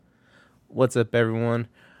What's up, everyone?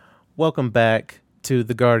 Welcome back to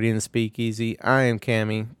the Guardian Speakeasy. I am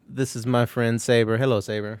Cammy. This is my friend Saber. Hello,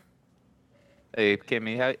 Saber. Hey,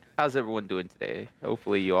 Kimmy, how's everyone doing today?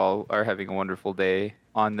 Hopefully, you all are having a wonderful day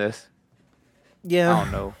on this. I Yeah,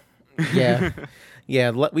 don't know. yeah,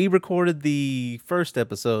 yeah. We recorded the first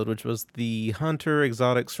episode, which was the Hunter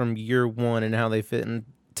exotics from year one and how they fit in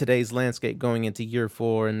today's landscape going into year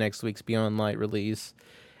four and next week's Beyond Light release.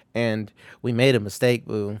 And we made a mistake,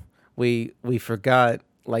 boo. We forgot,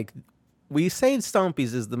 like, we saved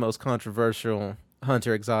Stompies as the most controversial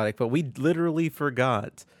Hunter exotic, but we literally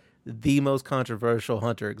forgot the most controversial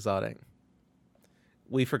Hunter exotic.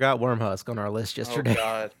 We forgot Wormhusk on our list Oh yesterday.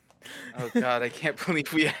 God. Oh God, I can't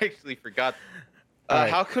believe we actually forgot. All right,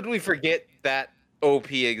 How could we forget that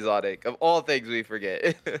OP exotic? Of all things we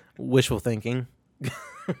forget. wishful thinking.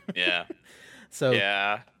 Yeah. So,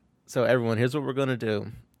 Yeah. so everyone, here's what we're gonna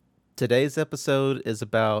do. Today's episode is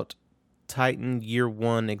about Titan Year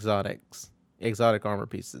One exotics, exotic armor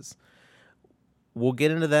pieces. We'll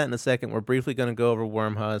get into that in a second. We're briefly going to go over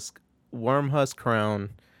Wormhusk. Wormhusk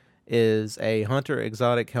Crown is a hunter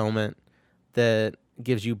exotic helmet that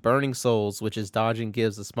gives you burning souls, which is dodging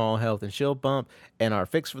gives a small health and shield bump. And our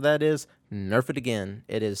fix for that is nerf it again.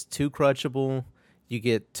 It is too crutchable. You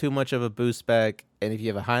get too much of a boost back, and if you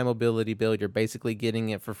have a high mobility build, you're basically getting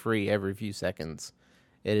it for free every few seconds.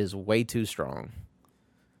 It is way too strong.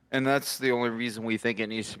 And that's the only reason we think it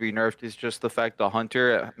needs to be nerfed is just the fact the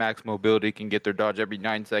hunter at max mobility can get their dodge every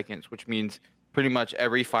 9 seconds, which means pretty much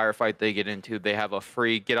every firefight they get into, they have a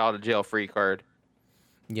free get out of jail free card.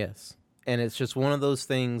 Yes. And it's just one of those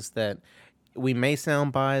things that we may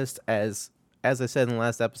sound biased as I said in the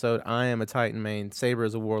last episode, I am a Titan main, Saber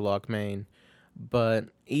is a Warlock main. But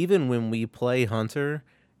even when we play Hunter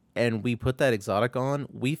and we put that exotic on,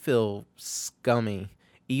 we feel scummy.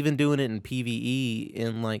 Even doing it in PvE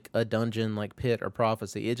in like a dungeon like Pit or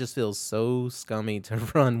Prophecy, it just feels so scummy to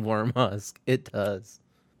run Wormhusk. It does.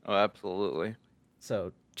 Oh, absolutely.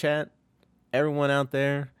 So, chat, everyone out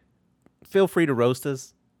there, feel free to roast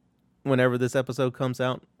us whenever this episode comes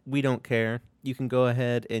out. We don't care. You can go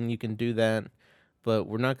ahead and you can do that, but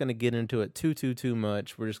we're not going to get into it too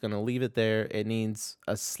much. We're just going to leave it there. It needs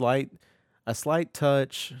a slight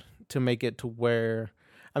touch to make it to where,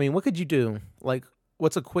 I mean, what could you do? Like,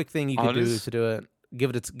 what's a quick thing you could do Honest? to do it? Give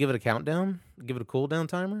it a countdown. Give it a cooldown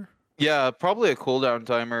timer. Yeah, probably a cooldown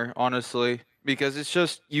timer, honestly, because it's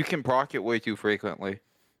just you can proc it way too frequently.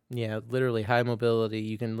 Yeah, literally high mobility.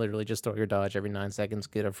 You can literally just throw your dodge every 9 seconds,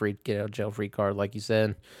 get a jail free card, like you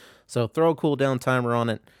said. So throw a cooldown timer on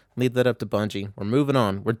it. Leave that up to Bungie. We're moving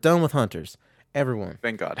on. We're done with hunters. Everyone.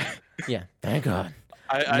 Thank God. Yeah, thank God.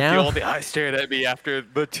 I feel Now, all the eyes stared at me after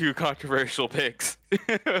the two controversial picks.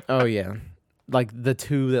 oh yeah, like the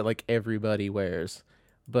two that like everybody wears.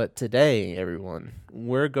 But today, everyone,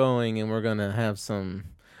 we're going and we're gonna have some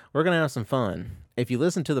fun. If you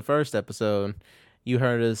listen to the first episode, you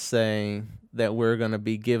heard us say that we're gonna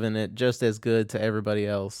be giving it just as good to everybody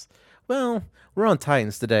else. Well, we're on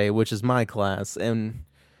Titans today, which is my class, and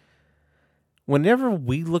whenever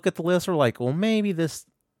we look at the list, we're like, well, maybe this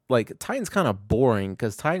like Titan's kind of boring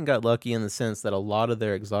because Titan got lucky in the sense that a lot of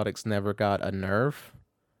their exotics never got a nerf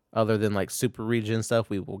other than like super region stuff.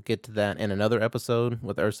 We will get to that in another episode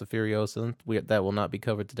with Ursa Furiosa. That will not be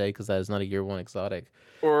covered today because that is not a year one exotic.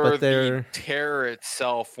 Or But the they're, terror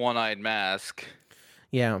itself, one-eyed mask.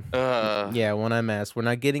 yeah, Uh, yeah. When I'm asked, we're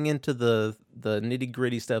not getting into the nitty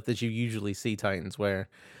gritty stuff that you usually see Titans wear.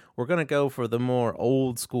 We're gonna go for the more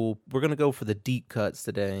old school. We're gonna go for the deep cuts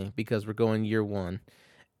today because we're going year one,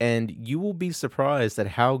 and you will be surprised at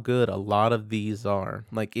how good a lot of these are.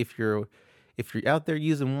 Like if you're out there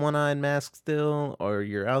using one-eyed mask still, or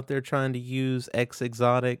you're out there trying to use X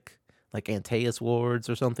exotic like Antaeus wards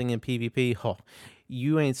or something in PvP, oh,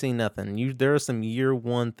 you ain't seen nothing. There are some year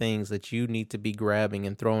one things that you need to be grabbing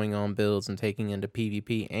and throwing on builds and taking into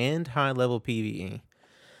PvP and high level PvE.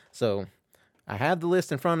 So I have the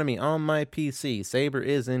list in front of me on my PC. Saber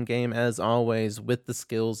is in game as always with the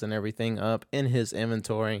skills and everything up in his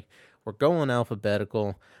inventory. We're going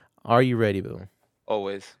alphabetical. Are you ready, Boo?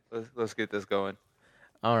 always. Let's get this going.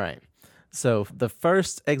 All right. So the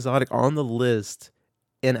first exotic on the list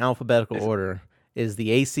in alphabetical It's, order is the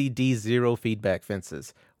ACD Zero feedback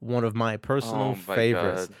fences. One of my personal oh my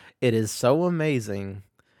favorites. God. It is so amazing.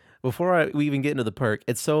 Before we even get into the perk,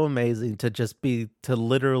 it's so amazing to just be to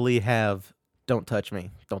literally have "Don't touch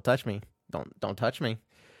me, don't touch me, don't touch me."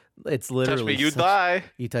 It's Touch me, literally you such. die.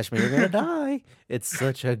 You touch me, you're gonna die. It's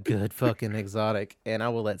such a good fucking exotic, and I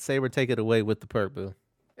will let Saber take it away with the perk, boo.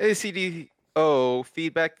 ACDO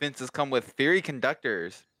feedback fences come with Fury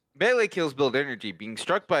Conductors. Melee kills build energy. Being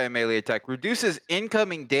struck by a melee attack reduces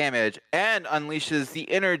incoming damage and unleashes the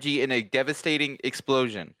energy in a devastating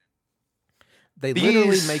explosion. They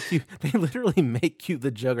literally These, make you. They literally make you the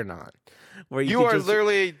Juggernaut, where you you could are just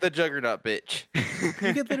literally the Juggernaut, bitch.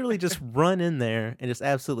 you could literally just run in there and just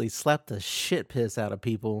absolutely slap the shit piss out of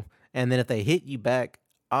people. And then if they hit you back,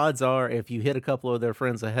 odds are if you hit a couple of their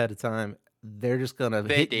friends ahead of time, they're just gonna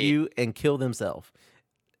They hit did. you and kill themselves.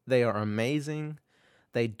 They are amazing.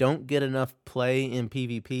 They don't get enough play in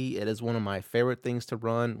PvP. It is one of my favorite things to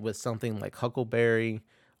run with something like Huckleberry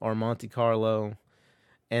or Monte Carlo.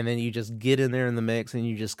 And then you just get in there in the mix and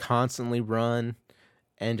you just constantly run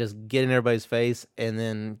and just get in everybody's face and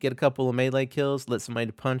then get a couple of melee kills, let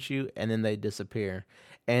somebody punch you, and then they disappear.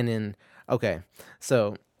 And then, okay,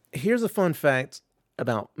 so here's a fun fact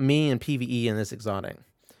about me and PvE in this exotic.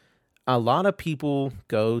 A lot of people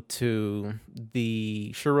go to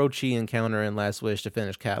the Shirochi encounter in Last Wish to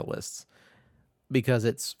finish Catalysts because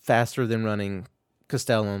it's faster than running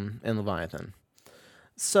Castellum and Leviathan.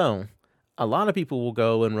 So, a lot of people will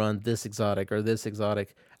go and run this exotic or this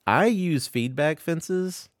exotic. I use feedback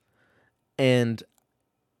fences, and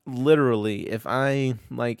literally if I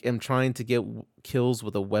like am trying to get kills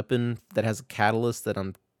with a weapon that has a catalyst that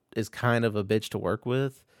I'm is kind of a bitch to work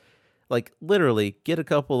with, like literally get a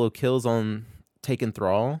couple of kills on taken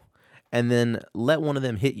thrall and then let one of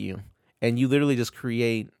them hit you, and you literally just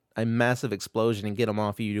create a massive explosion and get them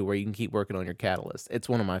off of you to where you can keep working on your catalyst. It's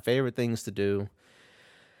one of my favorite things to do.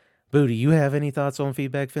 Booty, you have any thoughts on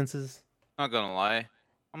feedback fences? Not gonna lie,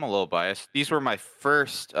 I'm a little biased. These were my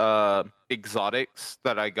first exotics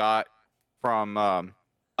that I got from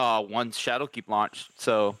once Shadowkeep launched.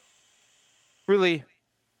 So really,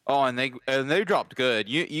 oh, and they dropped good.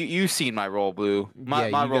 You seen my roll, Blue? My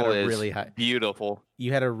Yeah, my you got roll a is really high. beautiful.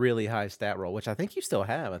 You had a really high stat roll, which I think you still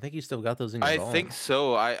have. I think you still got those in your I vault. think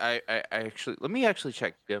so. I actually let me actually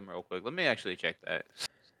check them real quick. Let me actually check that.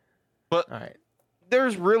 But All right.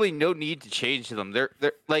 there's really no need to change them. They're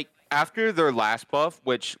like after their last buff,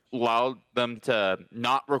 which allowed them to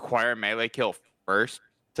not require melee kill first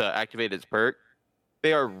to activate its perk.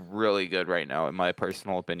 They are really good right now, in my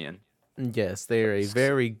personal opinion. Yes, they are a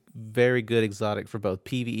very, very good exotic for both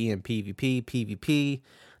PvE and PvP. PvP,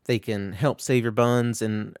 they can help save your buns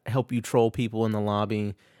and help you troll people in the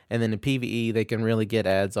lobby. And then in PvE, they can really get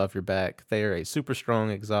ads off your back. They are a super strong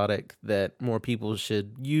exotic that more people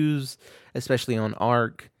should use, especially on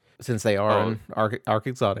Arc, since they are Oh, an Arc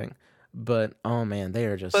exotic. But oh man, they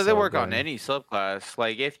are just but they so work on good. any subclass.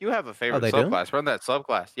 Like if you have a Oh, favorite they do? subclass, run that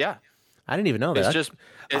subclass. Yeah, I didn't even know it's that. just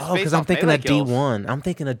it's Oh, because based I'm off thinking melee of kills. D1. I'm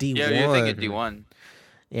thinking of Yeah, you're thinking D1. D1.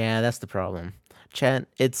 Yeah, that's the problem. Chat,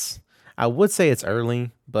 it's I would say it's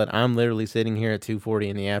early, but I'm literally sitting here at 2:40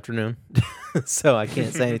 in the afternoon. So I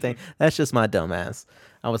can't say anything. That's just my dumbass.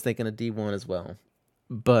 I was thinking of D1 as well.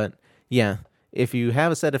 But yeah, if you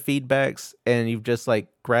have a set of feedbacks and you've just like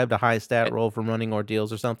grabbed a high stat roll from running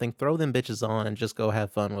ordeals or something, throw them bitches on and just go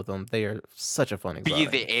have fun with them. They are such a fun Be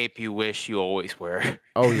exotic. the ape you wish you always were.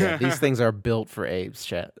 Oh yeah, these things are built for apes,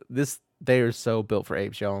 chat. They are so built for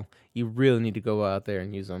apes, y'all. You really need to go out there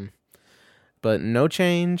and use them. But no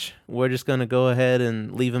change. We're just gonna go ahead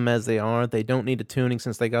and leave them as they are. They don't need a tuning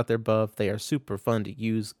since they got their buff. They are super fun to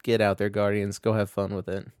use. Get out there, Guardians. Go have fun with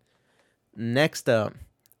it. Next up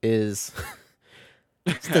is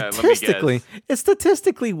Let me statistically, guess. it's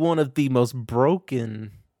statistically one of the most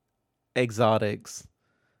broken exotics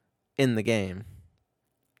in the game,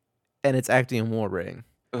 and it's Actium War Ring.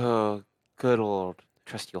 Oh, good old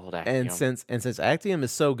trusty old And Actium. since Actium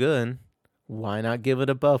is so good, why not give it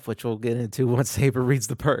a buff, which we'll get into once Saber reads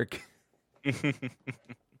the perk.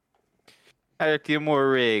 Actium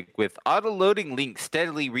War Rig with auto loading link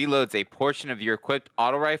steadily reloads a portion of your equipped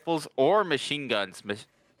auto rifles or machine guns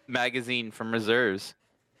magazine from reserves.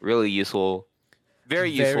 Really useful. Very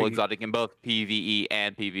useful Very exotic in both PvE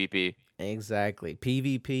and PvP. exactly.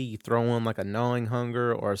 PvP, you throw in like a gnawing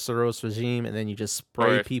hunger or a Suros regime, and then you just Or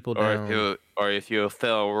spray if people down. or if you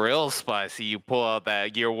feel real spicy, you pull out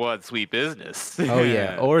that year one sweet business. Oh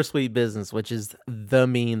yeah, or Sweet Business, which is the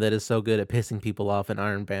meme that is so good at pissing people off in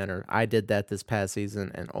Iron Banner. I did that this past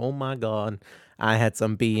season, and oh my god, I had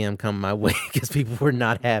some BM come my way because people were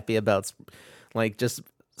not happy about like just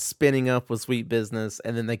spinning up with Sweet Business,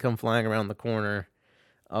 and then they come flying around the corner.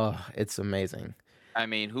 Oh, it's amazing. I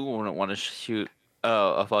mean, who wouldn't want to shoot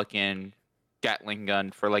a fucking Gatling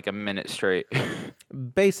gun for like a minute straight?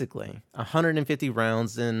 Basically, 150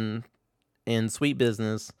 rounds in Sweet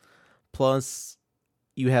Business, plus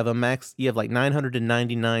you have like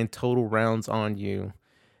 999 total rounds on you,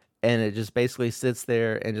 and it just basically sits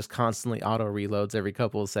there and just constantly auto reloads every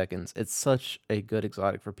couple of seconds. It's such a good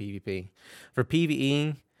exotic for PvP. For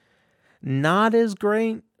PvE, not as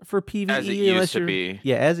great for As it PvE used unless to you're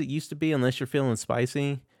be, as it used to be unless you're feeling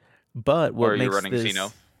spicy. But what or you're makes running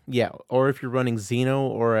Xeno. this or if you're running Xeno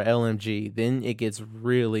or a LMG, then it gets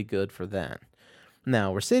really good for that.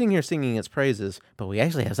 Now, we're sitting here singing its praises, but we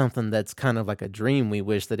actually have something that's kind of like a dream we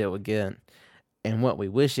wish that it would get. And what we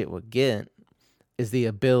wish it would get is the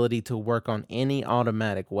ability to work on any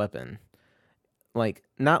automatic weapon. Like,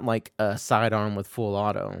 not like a sidearm with full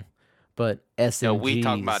auto, but No, we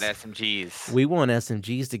talking about SMGs. SMGs. We want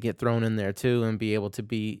SMGs to get thrown in there too and be able to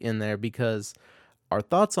be in there because our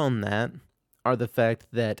thoughts on that are the fact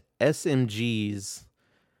that SMGs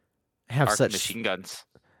have Arc such machine guns.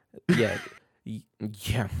 yeah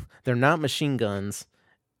yeah they're not machine guns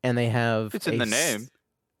and they have It's in the name.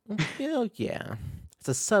 yeah it's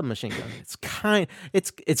a submachine gun.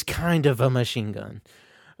 It's kind of a machine gun,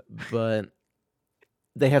 but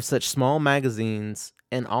they have such small magazines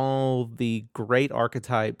and all the great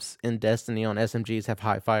archetypes in Destiny on SMGs have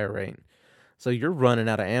high fire rate. So you're running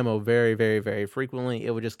out of ammo very, very, very frequently.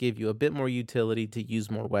 It would just give you a bit more utility to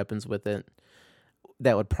use more weapons with it.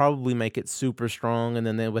 That would probably make it super strong, and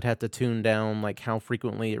then they would have to tune down like how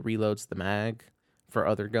frequently it reloads the mag for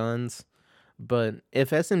other guns. But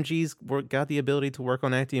if SMGs got the ability to work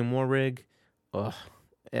on Actium War Rig, ugh,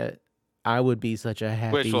 I would be such a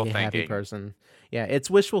Wishful happy thinking. person. Yeah, it's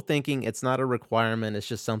wishful thinking. It's not a requirement. It's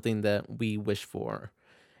just something that we wish for,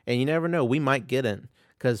 and you never know. We might get it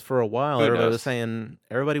because for a while Who everybody was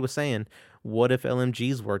saying, "What if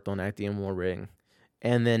LMGs worked on Actium War Rig?"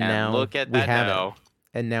 And then And now look at we that have now. it,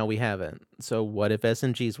 and now we have it. So what if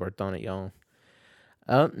SMGs worked on it, y'all?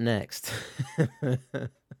 Up next,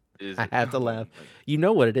 Is I it? have to laugh. You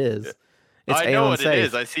know what it is? It's I know Aeon what Safe. it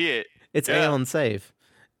is. I see it. It's Yeah. Aeon Safe.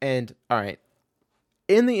 And all right,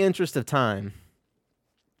 in the interest of time,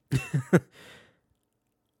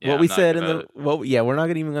 Yeah, what we I'm not said in gonna- the we're not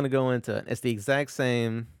even going to go into it. It's the exact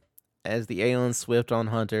same as the Aeon Swift on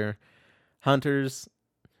Hunter. Hunters,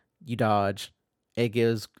 you dodge. It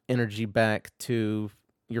gives energy back to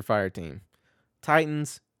your fire team.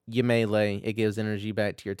 Titans, you melee. It gives energy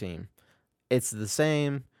back to your team. It's the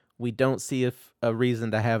same. We don't see a reason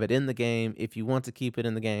to have it in the game. If you want to keep it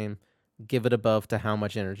in the game, give it a buff to how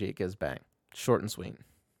much energy it gives back. Short and sweet.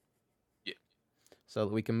 Yeah. So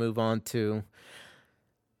that we can move on to.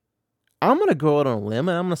 I'm going to go out on a limb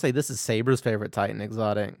and I'm going to say this is Saber's favorite Titan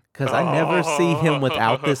exotic because I never see him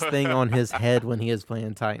without this thing on his head when he is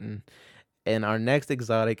playing Titan. And our next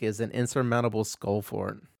exotic is an insurmountable Skull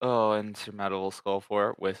Fort. Oh, insurmountable skull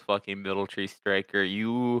fort with fucking Middle Tree Striker.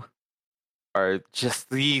 You are just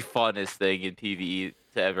the funnest thing in PvE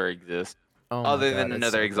to ever exist. Oh Other my than God, it's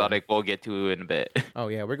another so exotic we'll get to in a bit. good. Oh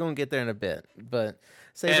yeah, we're going to get there in a bit. But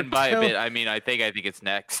Saber, And by a bit, I mean I think it's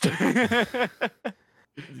next.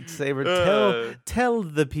 Saber, tell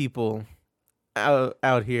the people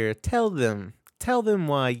out here, tell them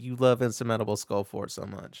why you love insurmountable Skull Fort so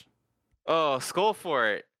much. Oh, Skull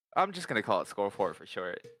Fort. I'm just gonna call it Skull Fort for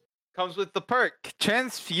short. Comes with the perk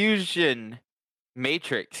Transfusion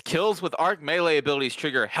Matrix. Kills with arc melee abilities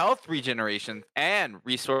trigger health regeneration and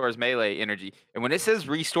restores melee energy. And when it says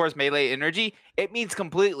restores melee energy, it means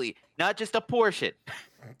completely, not just a portion.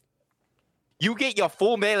 You get your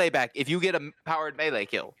full melee back if you get a powered melee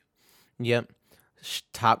kill. Yep.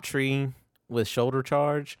 Top tree with shoulder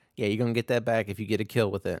charge. Yeah, you're going to get that back if you get a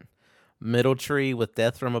kill with it. Middle tree with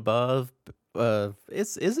death from above.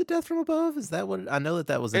 Is it death from above? Is that what I know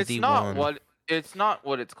that was in D1? It's not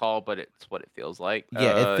what it's called, but it's what it feels like.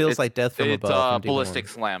 Yeah, it feels like death from above. From ballistic D1.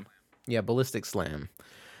 slam. Yeah, ballistic slam.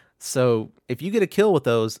 So if you get a kill with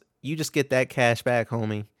those, you just get that cash back,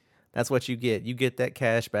 homie. That's what you get. You get that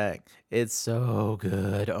cash back. It's so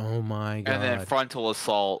good. Oh my God. And then frontal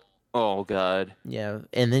assault. Oh God. Yeah,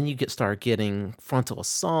 and then you start getting frontal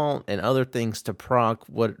assault and other things to proc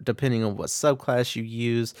depending on what subclass you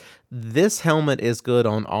use. This helmet is good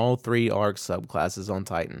on all 3 arc subclasses on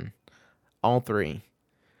Titan. All 3.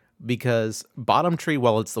 Because bottom tree,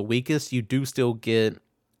 while it's the weakest, you do still get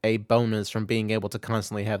a bonus from being able to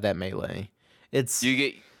constantly have that melee. You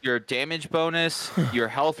get your damage bonus, your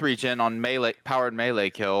health regen on powered melee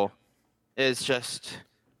kill. Is just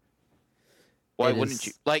why wouldn't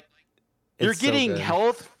you like? You're getting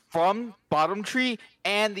health from bottom tree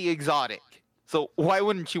and the exotic. So why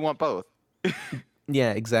wouldn't you want both?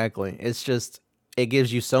 Yeah, exactly. It's just it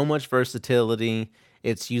gives you so much versatility.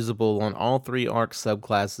 It's usable on all 3 arc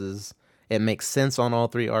subclasses. It makes sense on all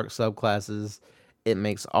 3 arc subclasses. It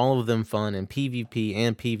makes all of them fun in PvP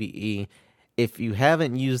and PvE. If you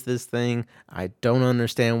haven't used this thing, I don't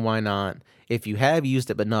understand why not. If you have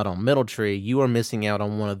used it but not on Middle Tree, you are missing out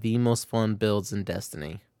on one of the most fun builds in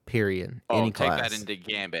Destiny. Period. Oh, Any take that class. into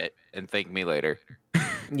Gambit and thank me later.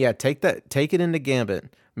 Yeah, take it into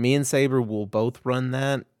Gambit. Me and Saber will both run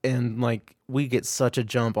that, and like we get such a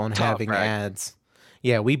jump on Top having frag. ads.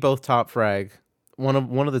 Yeah, we both top frag. One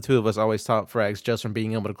of the two of us always top frags just from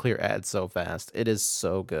being able to clear ads so fast. It is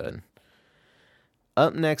so good.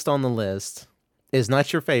 Up next on the list is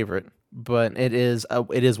not your favorite, but it is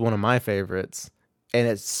one of my favorites, and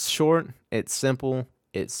it's short, it's simple,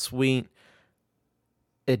 it's sweet.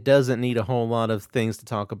 It doesn't need a whole lot of things to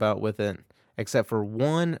talk about with it, except for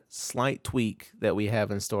one slight tweak that we have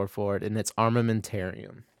in store for it, and it's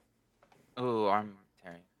Armamentarium. Oh, I'm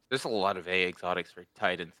tearing. There's a lot of A exotics for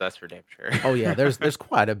Titans, that's for damn sure. Oh yeah, there's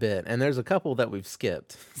quite a bit, and there's a couple that we've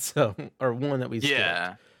skipped. So, or one that we skipped.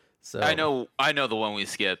 Yeah. So I know the one we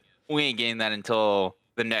skipped. We ain't getting that until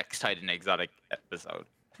the next Titan exotic episode.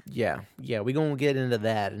 Yeah, we're gonna get into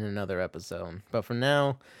that in another episode. But for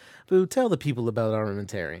now, Boo, tell the people about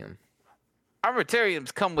Armamentarium.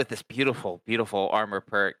 Armamentariums come with this beautiful, beautiful armor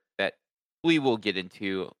perk that we will get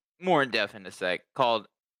into more in depth in a sec, called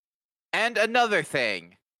And Another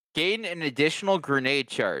Thing. Gain an additional grenade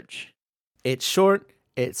charge. It's short,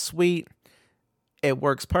 it's sweet, it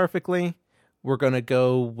works perfectly. We're gonna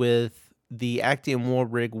go with the Actium War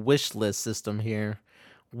Rig wish list system here.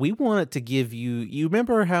 We wanted to give you. You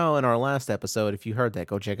remember how in our last episode, if you heard that,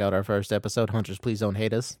 go check out our first episode, Hunters Please Don't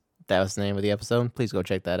Hate Us. That was the name of the episode. Please go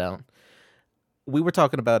check that out. We were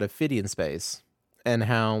talking about Ophidian Space and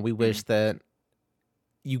how we wish that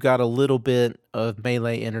you got a little bit of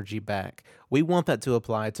melee energy back. We want that to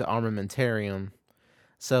apply to Armamentarium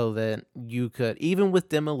so that you could, even with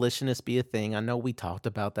Demolitionist be a thing. I know we talked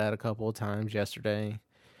about that a couple of times yesterday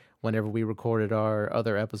whenever we recorded our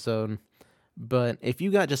other episode. But if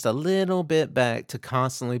you got just a little bit back to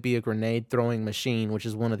constantly be a grenade throwing machine, which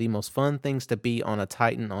is one of the most fun things to be on a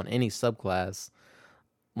Titan on any subclass,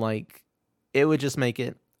 like it would just make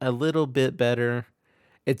it a little bit better.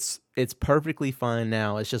 It's perfectly fine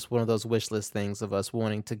now. It's just one of those wish list things of us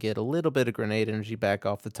wanting to get a little bit of grenade energy back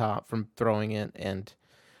off the top from throwing it and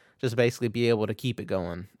just basically be able to keep it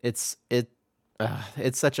going. It's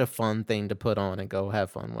such a fun thing to put on and go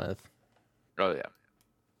have fun with. Oh yeah.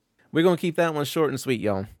 We're gonna keep that one short and sweet,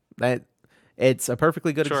 y'all. It's a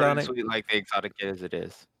perfectly good Short exotic. and sweet like the exotic as it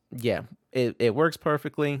is. Yeah, it works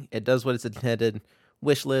perfectly. It does what it's intended.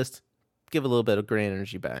 Wish list, give a little bit of grenade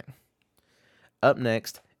energy back. Up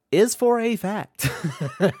next is for a fact.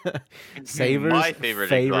 My favorite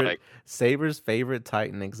exotic. Saber's favorite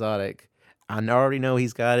Titan exotic. I already know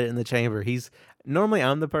he's got it in the chamber. Normally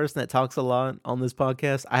I'm the person that talks a lot on this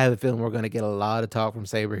podcast. I have a feeling we're going to get a lot of talk from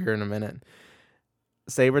Saber here in a minute.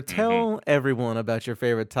 Saber, tell everyone about your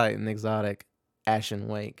favorite Titan exotic, Ashen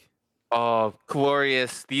Wake. Oh,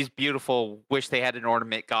 glorious. These beautiful, wish they had an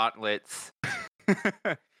ornament gauntlets.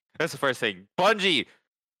 That's the first thing. Bungie,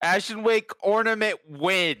 Ashen Wake ornament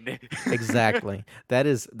win. Exactly. That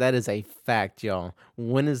is a fact, y'all.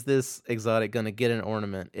 When is this exotic gonna get an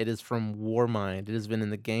ornament? It is from Warmind. It has been in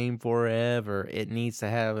the game forever. It needs to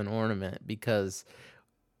have an ornament because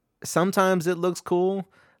sometimes it looks cool.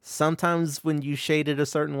 Sometimes when you shade it a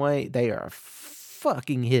certain way, they are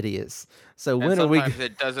fucking hideous. So when are we? Sometimes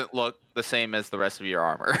it doesn't look the same as the rest of your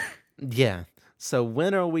armor. Yeah. So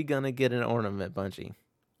when are we gonna get an ornament, Bungie?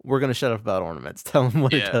 We're gonna shut up about ornaments. Tell them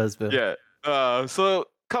what it does, Bill. Yeah. So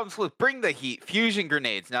comes with Bring the Heat, fusion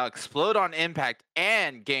grenades. Now explode on impact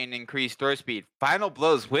and gain increased throw speed. Final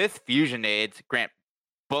blows with fusion aids grant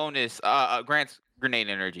bonus grants grenade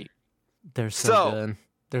energy. They're so good.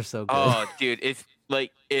 They're so good. Oh, dude, if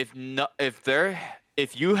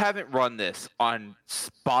you haven't run this on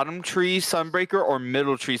bottom tree Sunbreaker or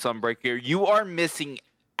middle tree Sunbreaker, you are missing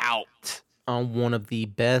out on one of the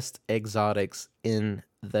best exotics in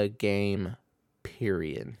the game,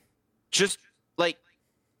 period. Just like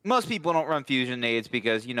most people don't run fusion aids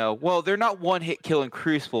because, they're not one hit killing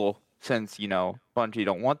Crucible since, Bungie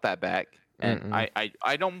don't want that back. And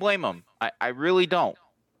I don't blame them. I really don't.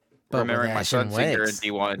 But remembering my Sunseeker in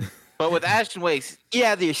D1. But with Ashen Wakes,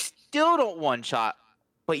 yeah, they still don't one shot,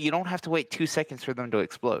 but you don't have to wait 2 seconds for them to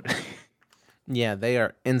explode. Yeah, they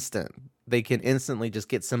are instant. They can instantly just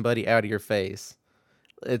get somebody out of your face.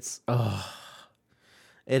 It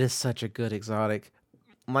is such a good exotic.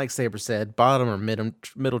 Like Saber said, bottom or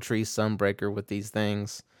middle tree Sunbreaker with these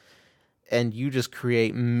things. And you just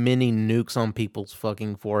create mini nukes on people's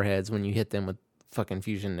fucking foreheads when you hit them with fucking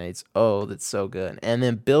fusion nades. Oh, that's so good. And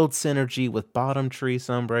then build synergy with bottom tree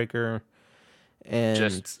Sunbreaker. And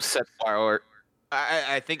just set fire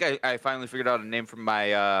I think I finally figured out a name for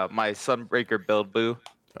my my Sunbreaker build, Boo.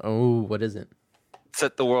 Oh, what is it?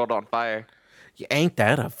 Set the world on fire. Yeah, ain't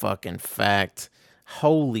that a fucking fact?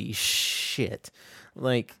 Holy shit.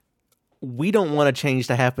 Like, we don't want a change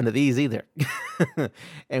to happen to these either.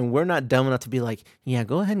 And we're not dumb enough to be like, yeah,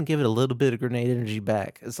 go ahead and give it a little bit of grenade energy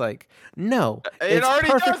back. It's like, no, It it's already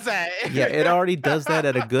perfect. does that. Yeah, it already does that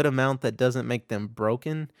at a good amount that doesn't make them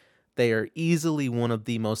broken. They are easily one of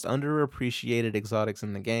the most underappreciated exotics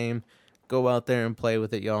in the game. Go out there and play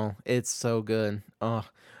with it, y'all. It's so good. Oh,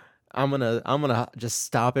 I'm gonna just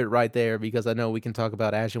stop it right there because I know we can talk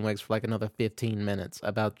about Ashen Wakes for like another 15 minutes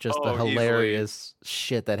about just the Oh, easily. hilarious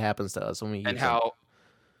shit that happens to us when we And use them. how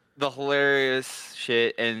the hilarious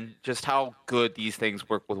shit and just how good these things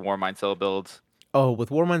work with Warmind cell builds. Oh, with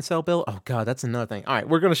Warmind Cell Bill? Oh god, that's another thing. All right,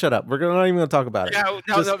 we're gonna shut up. Not even gonna talk about it. No,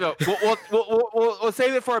 no, Just no, no. We'll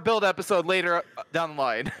save it for a build episode later down the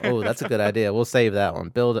line. oh, that's a good idea. We'll save that one.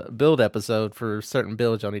 Build episode for certain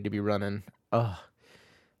builds y'all need to be running.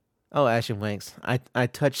 Oh, Ashen Wakes. I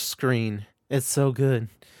touch screen. It's so good.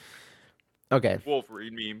 Okay.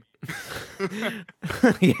 Wolverine meme.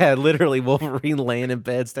 Yeah, literally Wolverine laying in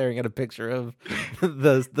bed staring at a picture of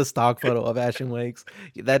the stock photo of Ashen Wakes.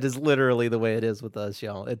 That is literally the way it is with us,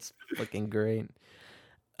 y'all. It's fucking great.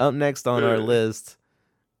 Up next on our list,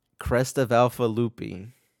 Crest of Alpha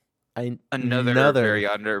Lupi. Another very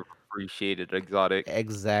underappreciated exotic.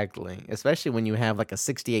 Exactly. Especially when you have like a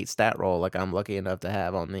 68 stat roll like I'm lucky enough to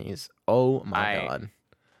have on these. Oh my god.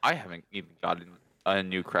 I haven't even gotten a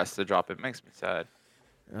new crest to drop. It makes me sad.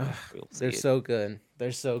 They're so good.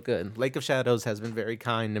 They're so good. Lake of Shadows has been very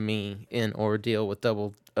kind to me in Ordeal with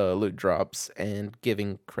double loot drops and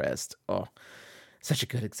giving Crest. Oh, such a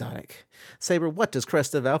good exotic. Saber, what does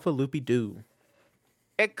Crest of Alpha Lupi do?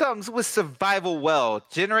 It comes with Survival Well,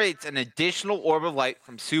 generates an additional orb of light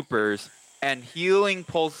from supers, and healing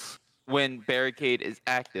pulse when barricade is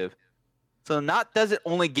active. So not does it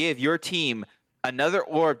only give your team another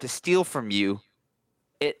orb to steal from you,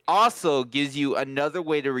 it also gives you another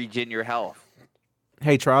way to regen your health.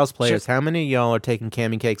 Hey, Trials players, how many of y'all are taking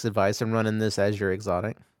Cammy Cake's advice and running this as your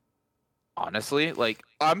exotic? Honestly, like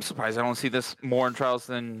I'm surprised I don't see this more in Trials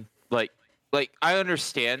than like I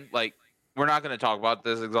understand like we're not going to talk about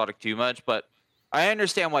this exotic too much, but I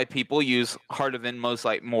understand why people use Heart of Inmost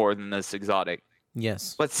like more than this exotic.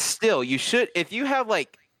 Yes. But still, you should if you have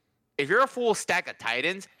like if you're a full stack of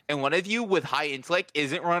Titans and one of you with high intellect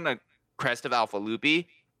isn't running a Crest of Alpha Lupi,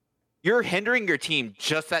 you're hindering your team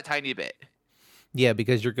just that tiny bit. Yeah,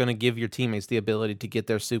 because you're going to give your teammates the ability to get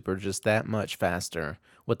their super just that much faster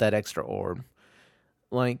with that extra orb.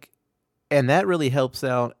 Like, and that really helps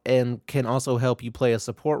out and can also help you play a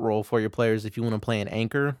support role for your players if you want to play an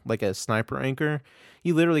anchor, like a sniper anchor.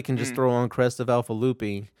 You literally can just throw on Crest of Alpha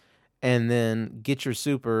Lupi and then get your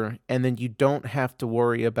super, and then you don't have to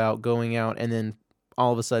worry about going out and then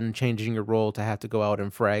all of a sudden changing your role to have to go out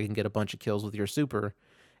and frag and get a bunch of kills with your super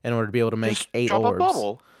in order to be able to make Just 8 drop orbs. a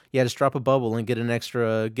bubble. Yeah, just drop a bubble and get an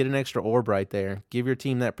extra orb right there. Give your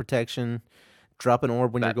team that protection. Drop an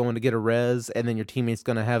orb when you're going to get a res, and then your teammate's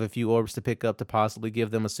going to have a few orbs to pick up to possibly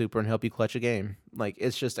give them a super and help you clutch a game. Like,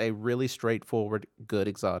 it's just a really straightforward, good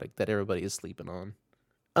exotic that everybody is sleeping on.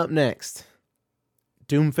 Up next,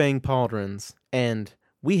 Doomfang Pauldrons. And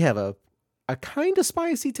we have a kind of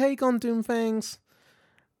spicy take on Doomfangs.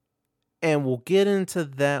 And we'll get into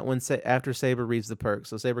that after Saber reads the perks.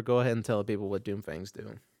 So, Saber, go ahead and tell people what Doomfangs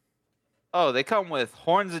do. Oh, they come with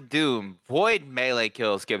Horns of Doom. Void melee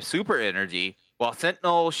kills give super energy. While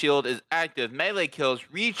Sentinel Shield is active, melee kills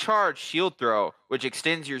recharge shield throw, which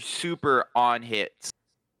extends your super on hits.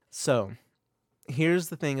 So, here's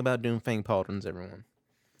the thing about Doomfang Pauldrons, everyone.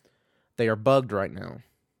 They are bugged right now.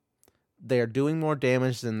 They are doing more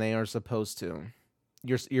damage than they are supposed to.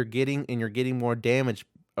 You're getting more damage,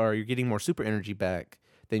 or you're getting more super energy back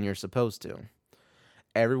than you're supposed to.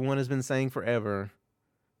 Everyone has been saying forever,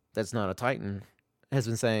 that's not a Titan, has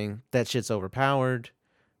been saying that shit's overpowered.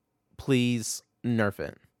 Please nerf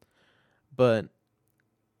it. But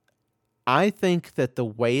I think that the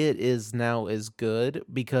way it is now is good,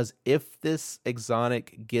 because if this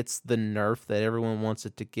exotic gets the nerf that everyone wants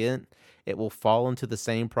it to get, it will fall into the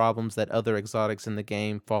same problems that other exotics in the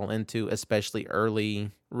game fall into, especially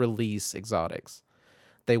early release exotics.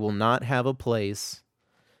 They will not have a place,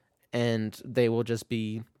 and they will just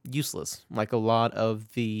be useless, like a lot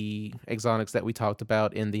of the exotics that we talked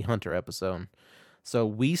about in the Hunter episode. So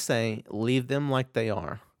we say leave them like they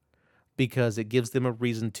are, because it gives them a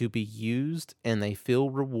reason to be used, and they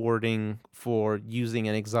feel rewarding for using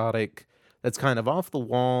an exotic that's kind of off the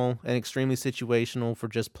wall and extremely situational for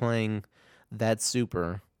just playing that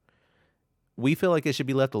super We feel like it should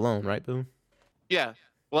be left alone, right, Boo? Yeah,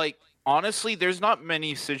 like honestly, there's not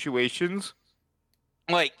many situations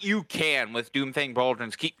like you can with Doomfang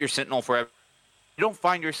Pauldrons keep your Sentinel forever. You don't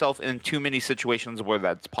find yourself in too many situations where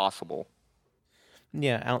that's possible.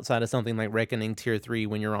 Yeah, outside of something like Reckoning Tier 3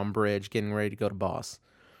 when you're on bridge getting ready to go to boss.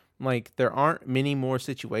 Like, there aren't many more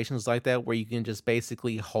situations like that where you can just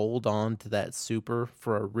basically hold on to that super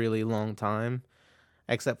for a really long time,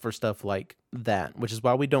 except for stuff like that, which is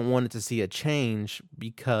why we don't want it to see a change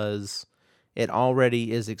because it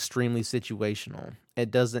already is extremely situational.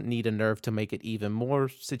 It doesn't need a nerf to make it even more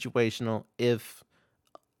situational, if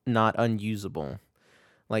not unusable.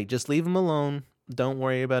 Like, just leave them alone. Don't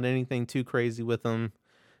worry about anything too crazy with them.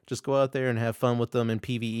 Just go out there and have fun with them in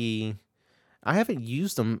PvE. I haven't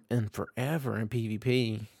used them in forever in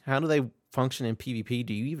PvP. How do they function in PvP?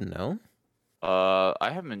 Do you even know?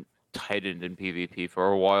 I haven't tightened in PvP for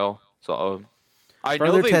a while, so I know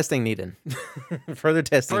Further they testing needed. Further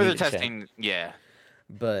testing further needed, chat. testing. Yeah,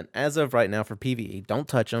 But as of right now for PvE, don't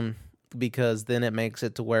touch them because then it makes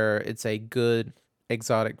it to where it's a good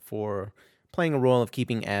exotic for playing a role of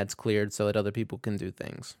keeping ads cleared so that other people can do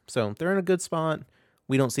things. So they're in a good spot.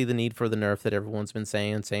 We don't see the need for the nerf that everyone's been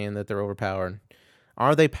saying that they're overpowered.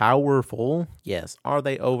 Are they powerful? Yes. Are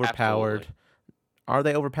they overpowered? absolutely. Are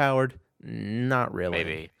they overpowered? Not really.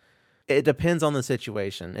 Maybe. It depends on the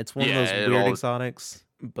situation. It's one of Yeah, those it weird all. exotics,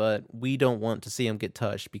 but we don't want to see them get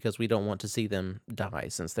touched because we don't want to see them die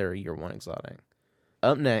since they're a year one exotic.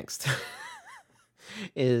 Up next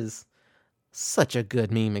is such a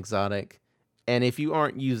good meme exotic. And if you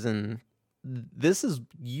aren't using, this is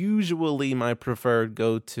usually my preferred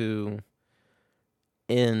go-to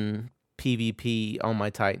in PvP on my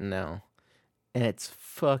Titan now. And it's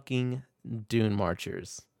fucking Dune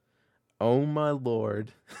Marchers. Oh my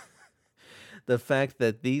lord. The fact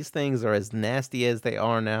that these things are as nasty as they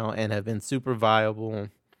are now and have been super viable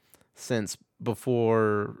since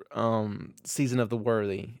before Season of the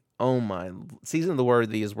Worthy. Oh my. Season of the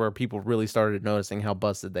Worthy is where people really started noticing how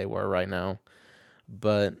busted they were right now.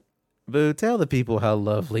 But, Boo, tell the people how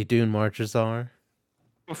lovely Dune Marchers are.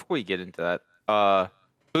 Before we get into that,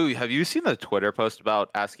 Boo, have you seen the Twitter post about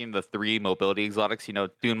asking the 3 mobility exotics? You know,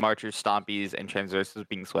 Dune Marchers, Stompies, and Transverses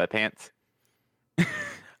being sweatpants.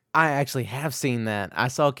 I actually have seen that. I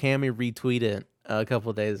saw Cammy retweet it a couple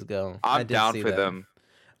of days ago. I I'm did down see for that. them.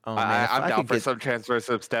 Oh man, if I'm I down could for get, some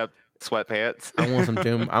Transversive step sweatpants. I want some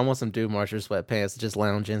Doom. I want some Doom Marcher sweatpants to just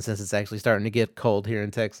lounge in since it's actually starting to get cold here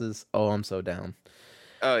in Texas. Oh, I'm so down.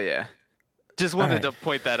 Oh yeah. Just wanted Alright. to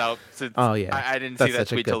point that out since Oh yeah, I didn't see that's that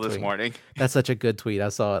such a tweet good till this tweet. morning. That's such a good tweet. I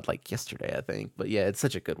saw it like yesterday, I think. But yeah, it's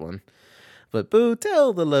such a good one. But Boo,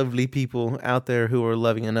 tell the lovely people out there who are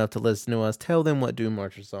loving enough to listen to us, tell them what Doom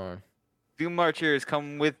Marchers are. Doom Marchers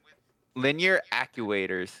come with linear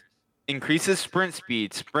actuators. Increases sprint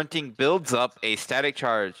speed. Sprinting builds up a static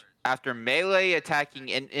charge. After melee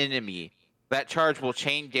attacking an enemy, that charge will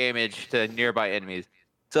chain damage to nearby enemies.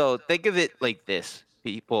 So think of it like this,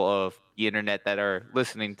 people of the internet that are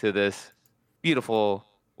listening to this beautiful,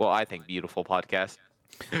 well, I think beautiful podcast.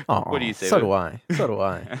 What do Oh, you say, so Lou? do I. So do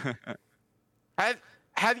I.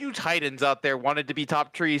 Have you Titans out there wanted to be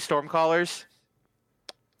top tree Stormcallers?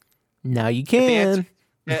 Now you If the answer,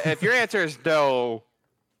 can. if your answer is no,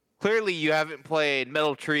 clearly you haven't played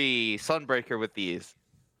Metal Tree Sunbreaker with these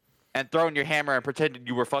and thrown your hammer and pretended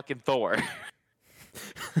you were fucking Thor.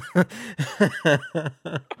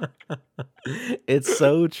 It's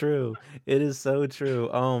so true. It is so true.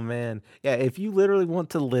 Oh man. Yeah, if you literally want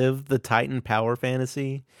to live the Titan power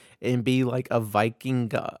fantasy and be like a Viking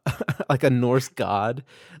god, like a Norse god,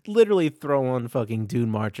 literally throw on fucking Dune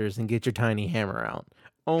Marchers and get your tiny hammer out.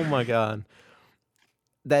 Oh my god.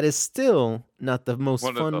 That is still not the most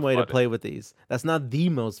One of fun the way to funnest. play with these. That's not the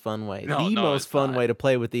most fun way. No, The no, most it's fun not. way to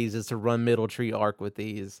play with these is to run middle tree arc with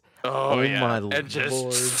these. Oh, Oh my yeah. And just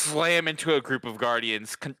lord. slam into a group of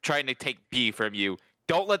guardians trying to take B from you.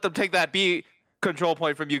 Don't let them take that B control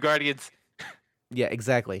point from you, guardians. Yeah,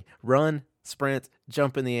 exactly. Run, sprint,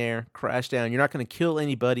 jump in the air, crash down. You're not going to kill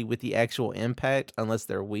anybody with the actual impact unless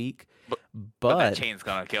they're weak. But that But chain's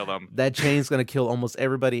gonna kill them. that chain's going to kill almost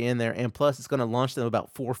everybody in there. And plus, it's going to launch them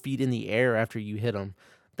about 4 feet in the air after you hit them.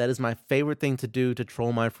 That is my favorite thing to do to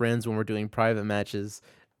troll my friends when we're doing private matches,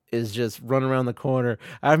 is just run around the corner.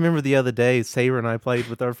 I remember the other day, Saber and I played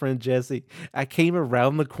with our friend Jesse. I came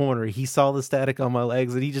around the corner. He saw the static on my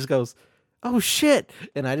legs and he just goes, "Oh shit!"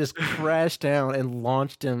 And I just crashed down and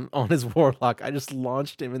launched him on his warlock. I just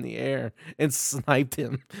launched him in the air and sniped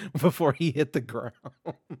him before he hit the ground.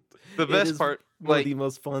 The It best is part, one of like, the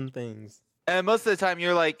most fun things. And most of the time,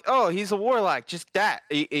 you're like, "Oh, he's a warlock." Just that.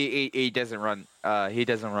 He doesn't run. He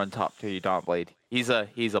doesn't run top 2 Dawnblade. He's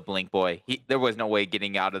a blink boy. There was no way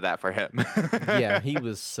getting out of that for him. Yeah, he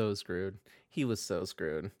was so screwed. He was so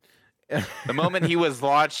screwed. The moment he was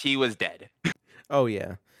launched, he was dead. Oh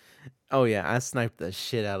yeah. Oh yeah, I sniped the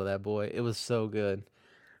shit out of that boy. It was so good.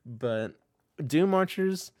 But Doom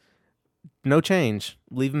Archers, no change.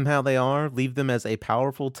 Leave them how they are. Leave them as a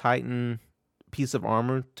powerful Titan piece of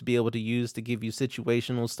armor to be able to use to give you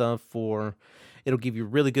situational stuff for it'll give you a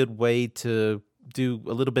really good way to do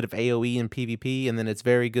a little bit of AoE in PvP, and then it's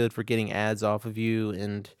very good for getting ads off of you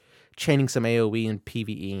and chaining some AoE in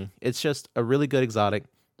PvE. It's just a really good exotic.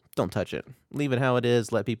 Don't touch it. Leave it how it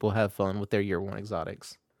is. Let people have fun with their year 1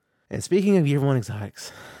 exotics. And speaking of year 1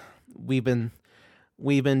 exotics, we've been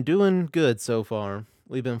doing good so far.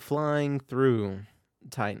 We've been flying through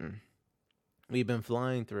Titan. We've been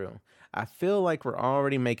flying through. I feel like we're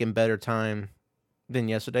already making better time than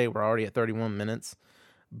yesterday. We're already at 31 minutes,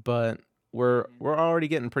 but we're already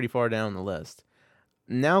getting pretty far down the list.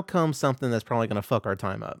 Now comes something that's probably going to fuck our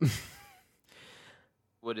time up.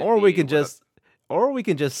 Or we can just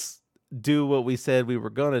do what we said we were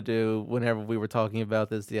going to do whenever we were talking about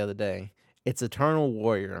this the other day. It's Eternal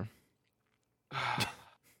Warrior.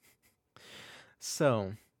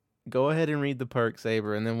 So, go ahead and read the perk,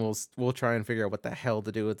 Saber, and then we'll try and figure out what the hell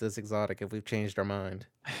to do with this exotic if we've changed our mind.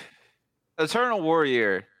 Eternal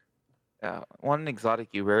Warrior. One exotic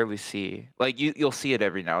you rarely see. Like you'll see it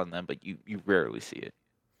every now and then, but you rarely see it.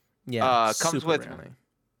 Yeah,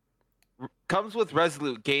 comes with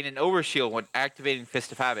Resolute, gain an overshield when activating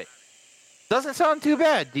Fist of Habit. Doesn't sound too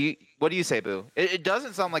bad. What do you say, Boo? It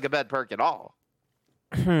doesn't sound like a bad perk at all.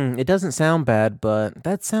 It doesn't sound bad, but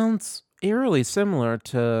that sounds eerily similar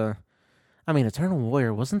to, I mean, Eternal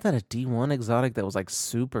Warrior. Wasn't that a D1 exotic that was like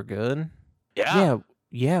super good? Yeah.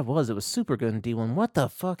 Yeah, it was. It was super good in D1. What the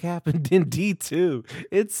fuck happened in D2?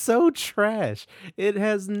 It's so trash. It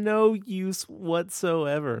has no use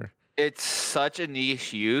whatsoever. It's such a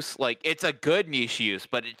niche use. Like, it's a good niche use,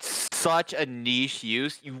 but it's such a niche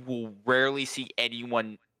use. You will rarely see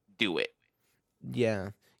anyone do it. Yeah.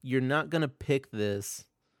 You're not going to pick this.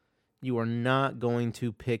 You are not going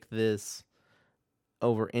to pick this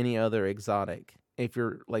over any other exotic. If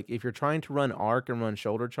you're trying to run Arc and run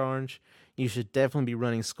Shoulder Charge, you should definitely be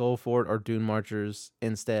running Skullfort or Dune Marchers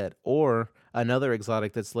instead. Or another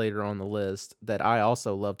exotic that's later on the list that I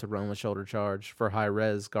also love to run with Shoulder Charge for high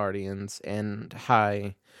res Guardians and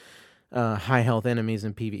high health enemies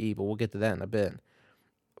in PvE, but we'll get to that in a bit.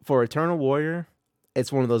 For Eternal Warrior,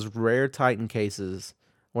 it's one of those rare Titan cases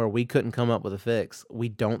where we couldn't come up with a fix. We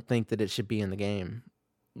don't think that it should be in the game.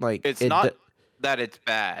 Like, it's not that it's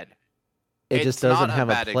bad. It just doesn't have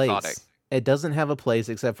a place. Exotic. It doesn't have a place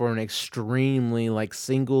except for an extremely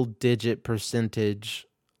single digit percentage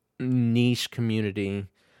niche community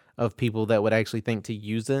of people that would actually think to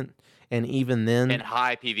use it. And even then, in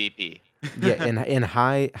high PvP. Yeah, in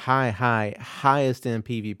highest in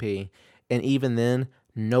PvP. And even then,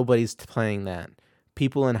 nobody's playing that.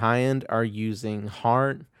 People in high end are using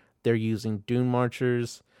Heart. They're using Dune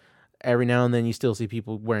Marchers. Every now and then you still see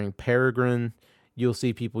people wearing Peregrine. You'll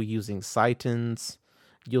see people using Citans.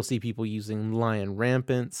 You'll see people using Lion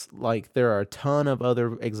Rampants. Like, there are a ton of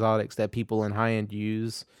other exotics that people in high end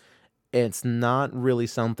use. It's not really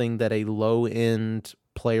something that a low end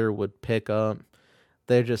player would pick up.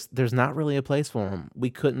 There's not really a place for them. We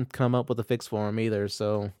couldn't come up with a fix for them either,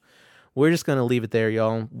 so we're just going to leave it there,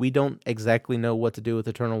 y'all. We don't exactly know what to do with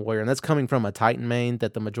Eternal Warrior, and that's coming from a Titan main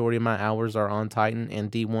that the majority of my hours are on Titan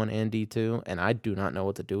and D1 and D2, and I do not know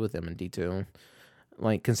what to do with him in D2.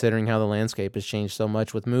 Like, considering how the landscape has changed so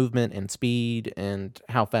much with movement and speed and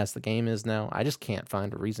how fast the game is now, I just can't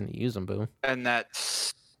find a reason to use them, Boo. And that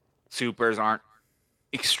supers aren't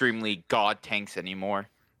extremely god tanks anymore.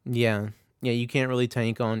 Yeah, you can't really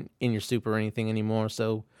tank in your super or anything anymore,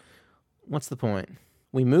 so what's the point?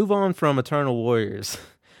 We move on from Eternal Warriors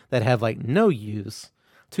that have no use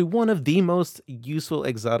to one of the most useful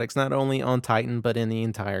exotics, not only on Titan, but in the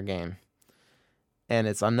entire game. And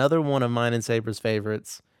it's another one of mine and Saber's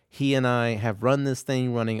favorites. He and I have run this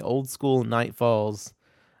thing running old school Nightfalls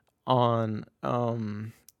on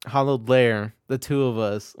Hallowed Lair, the two of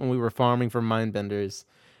us, when we were farming for Mindbenders,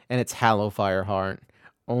 and it's Hallowfire Heart.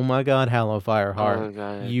 Oh my god, Hallowfire Heart.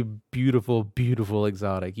 Oh, you beautiful, beautiful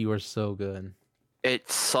exotic. You are so good. It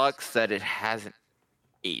sucks that it hasn't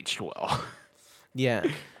aged well. Yeah,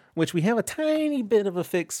 which we have a tiny bit of a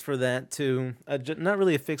fix for that too. Not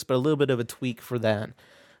really a fix, but a little bit of a tweak for that.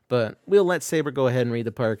 But we'll let Saber go ahead and read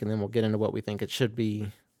the perk, and then we'll get into what we think it should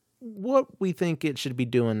be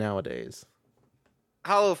doing nowadays.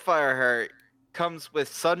 Hollow Fire Heart comes with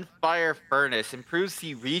Sunfire Furnace, improves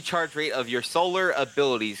the recharge rate of your solar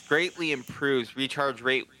abilities, greatly improves recharge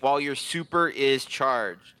rate while your super is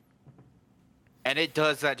charged. And it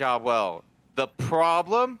does that job well. The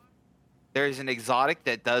problem, there's an exotic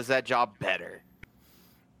that does that job better.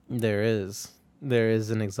 There is. There is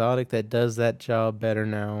an exotic that does that job better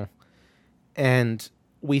now. And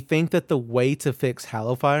we think that the way to fix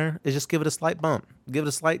Hallowfire is just give it a slight bump. Give it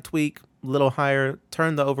a slight tweak, a little higher,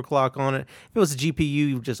 turn the overclock on it. If it was a GPU,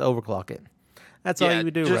 you would just overclock it. That's all you Yeah,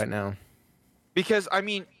 would do just right now. because I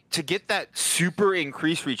mean, to get that super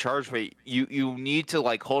increased recharge rate, you need to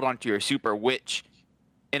like hold on to your super, which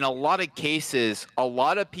in a lot of cases, a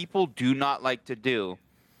lot of people do not like to do.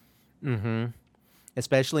 Mm-hmm.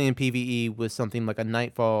 Especially in PvE with something like a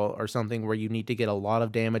Nightfall or something where you need to get a lot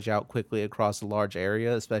of damage out quickly across a large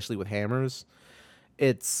area, especially with hammers.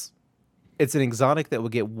 It's it's an exotic that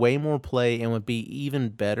would get way more play and would be even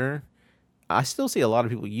better. I still see a lot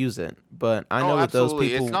of people use it, but I Oh, know that those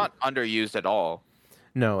absolutely. It's people. not underused at all.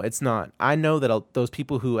 No, it's not. I know that those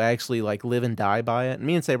people who actually like live and die by it.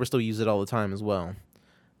 Me and Saber still use it all the time as well.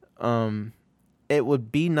 Um, it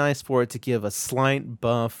would be nice for it to give a slight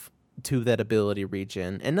buff to that ability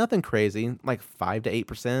regen, and nothing crazy, like 5 to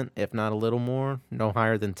 8%, if not a little more. No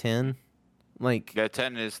higher than 10. Like, Yeah,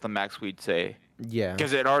 10 is the max we'd say yeah,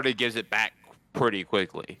 because it already gives it back pretty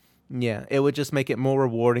quickly. yeah. It would just make it more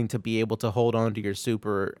rewarding to be able to hold on to your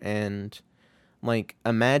super and like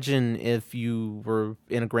imagine if you were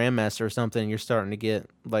in a Grandmaster or something, you're starting to get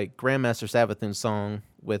like Grandmaster Savathun's song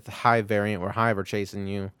with Hive variant where Hive are chasing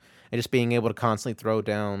you, and just being able to constantly throw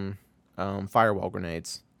down firewall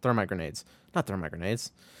grenades, thermite grenades, not thermite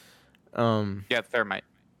grenades. Um, Yeah, thermite.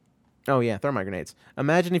 oh yeah, thermite grenades.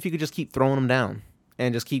 Imagine if you could just keep throwing them down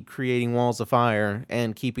and just keep creating walls of fire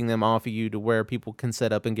and keeping them off of you to where people can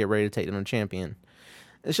set up and get ready to take down a champion.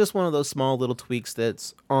 It's just one of those small little tweaks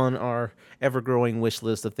that's on our ever growing wish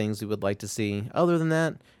list of things we would like to see. Other than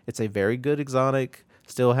that, it's a very good exotic,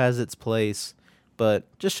 still has its place, but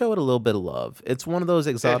just show it a little bit of love. It's one of those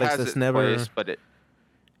It exotics has that's its place, never but it's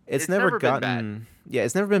it's never never been bad. gotten yeah,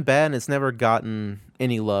 it's never been bad and it's never gotten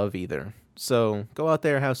any love either. So go out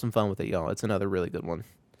there, have some fun with it, y'all. It's another really good one.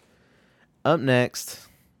 Up next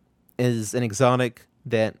is an exotic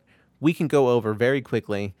that we can go over very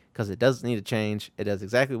quickly because it doesn't need to change. It does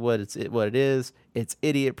exactly what it is. It's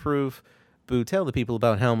idiot proof. Boo, tell the people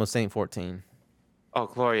about Helm of Saint 14. Oh,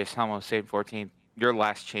 glorious Helm of Saint 14. Your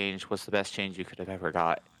last change was the best change you could have ever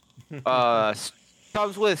got. S-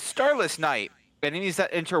 Comes with Starless Night. Enemies that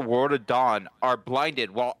enter World of Dawn are blinded,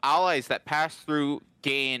 while allies that pass through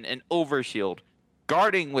gain an overshield.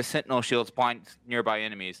 Guarding with Sentinel shields blinds nearby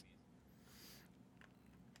enemies.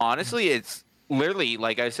 Honestly, it's literally,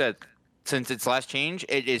 like I said, since its last change,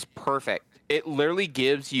 it is perfect. It literally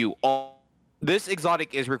gives you all. This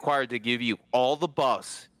exotic is required to give you all the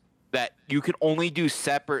buffs that you can only do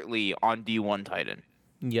separately on D1 Titan.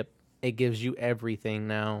 Yep, it gives you everything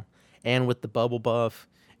now. And with the bubble buff,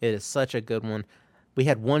 it is such a good one. We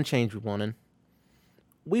had one change we wanted.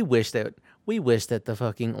 We wish that the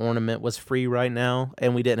fucking ornament was free right now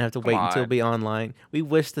and we didn't have to Come wait until it on. be online. We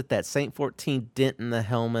wish that Saint 14 dent in the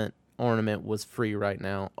helmet ornament was free right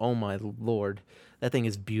now. Oh my lord. That thing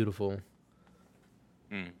is beautiful.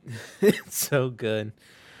 Mm. It's so good.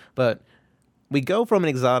 But we go from an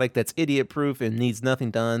exotic that's idiot proof and needs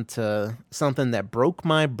nothing done to something that broke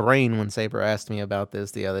my brain when Saber asked me about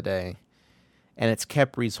this the other day. And it's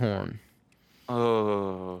Kepri's Horn.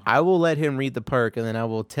 Oh. I will let him read the perk, and then I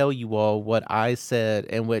will tell you all what I said,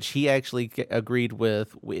 in which he actually agreed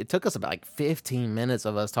with. It took us about like 15 minutes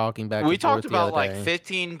of us talking back We and forth talked the other about like day.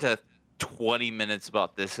 15 to 20 minutes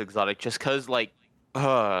about this exotic just because, like,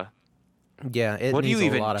 Yeah, it what do you needs a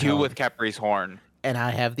even lot of do help. with Capri's Horn? And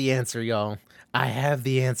I have the answer, y'all. I have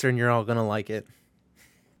the answer, and you're all gonna like it.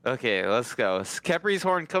 Okay, let's go. Capri's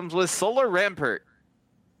Horn comes with Solar Rampart.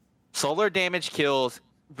 Solar damage kills,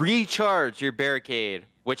 recharge your barricade,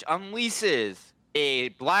 which unleashes a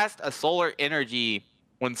blast of solar energy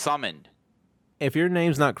when summoned. If your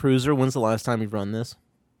name's not Cruiser, when's the last time you've run this?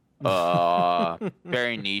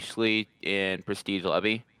 Very nichely in Prestige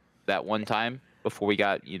Levy that one time before we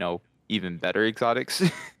got, even better exotics.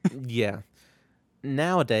 Yeah.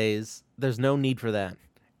 Nowadays, there's no need for that.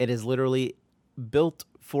 It is literally built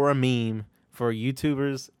for a meme for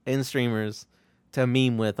YouTubers and streamers to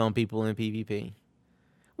meme with on people in PvP.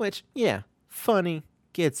 Which, yeah, funny,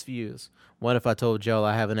 gets views. What if I told y'all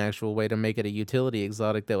I have an actual way to make it a utility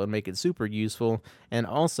exotic that would make it super useful and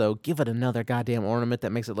also give it another goddamn ornament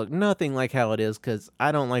that makes it look nothing like how it is because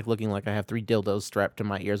I don't like looking like I have 3 dildos strapped to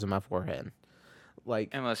my ears and my forehead. Like,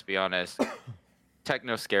 And let's be honest,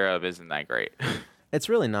 Techno Scarab isn't that great. It's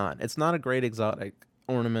really not. It's not a great exotic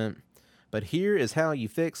ornament. But here is how you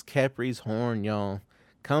fix Khepri's horn, y'all.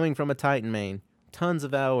 Coming from a Titan main, tons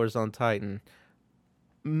of hours on Titan,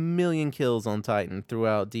 million kills on Titan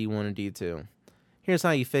throughout D1 and D2. Here's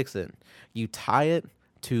how you fix it. You tie it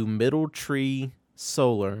to Middle Tree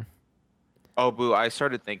Solar. Oh, boo! I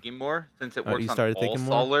started thinking more since it works on all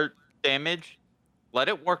solar damage. Let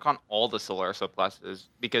it work on all the solar surpluses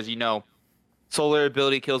because solar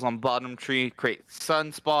ability kills on bottom tree create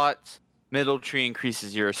sunspots. Middle tree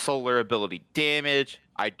increases your solar ability damage.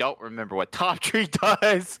 I don't remember what top tree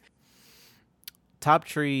does. Top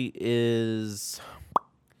tree is...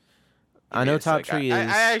 I know top tree is...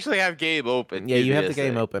 I actually have game open. Yeah, you have the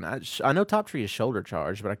game open. I know top tree is shoulder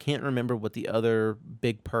charge, but I can't remember what the other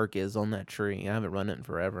big perk is on that tree. I haven't run it in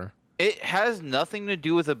forever. It has nothing to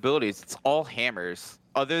do with abilities. It's all hammers.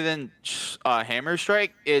 Other than hammer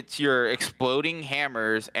strike, it's your exploding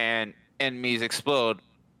hammers and enemies explode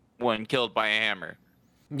when killed by a hammer.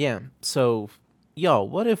 Yeah, so... Yo,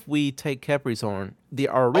 what if we take Khepri's horn?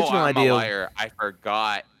 Our original idea... I'm a liar. I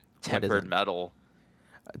forgot tempered metal.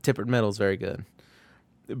 Tempered metal is very good.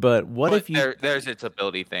 But if you... There's its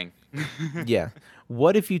ability thing. Yeah.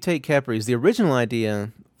 What if you take Khepri's? The original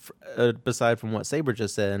idea, aside from what Saber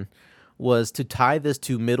just said, was to tie this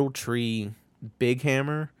to Middle Tree Big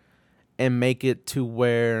Hammer and make it to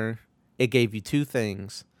where it gave you two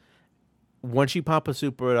things. Once you pop a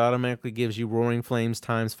super, it automatically gives you Roaring Flames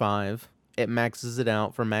times 5. It maxes it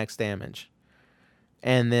out for max damage.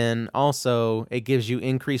 And then also, it gives you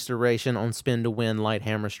increased duration on spin to win light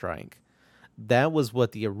hammer strike. That was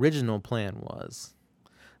what the original plan was.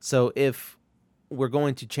 So if we're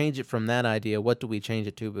going to change it from that idea, what do we change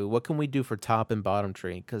it to, Boo? What can we do for top and bottom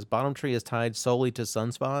tree? Because bottom tree is tied solely to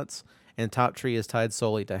sunspots, and top tree is tied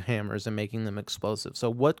solely to hammers and making them explosive. So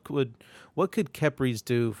what could Khepri's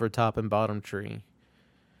do for top and bottom tree?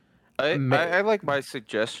 I like my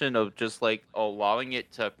suggestion of just like allowing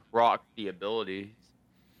it to proc the abilities.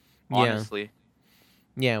 Honestly.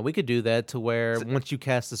 Yeah, we could do that to where once you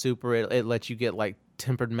cast the super, it lets you get like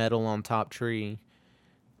tempered metal on top tree.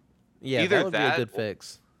 Yeah, that would be a good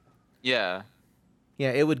fix. Yeah.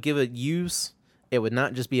 Yeah, it would give it use. It would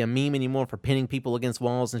not just be a meme anymore for pinning people against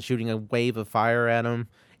walls and shooting a wave of fire at them.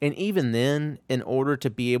 And even then, in order to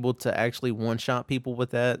be able to actually one-shot people with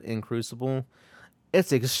that in Crucible,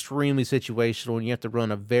 it's extremely situational, and you have to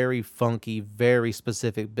run a very funky, very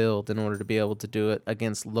specific build in order to be able to do it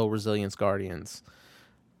against low resilience guardians.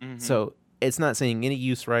 Mm-hmm. So it's not seeing any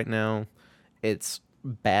use right now. It's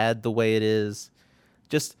bad the way it is.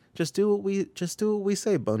 Just do what we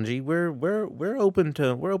say, Bungie. We're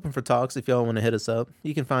open for talks if y'all want to hit us up.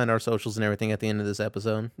 You can find our socials and everything at the end of this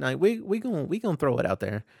episode. Now we gonna throw it out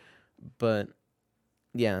there, but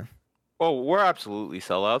yeah. Oh, we're absolutely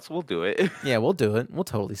sellouts. We'll do it. Yeah, we'll do it. We'll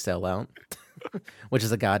totally sell out. Which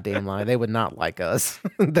is a goddamn lie. They would not like us.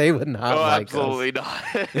 They would not like absolutely us.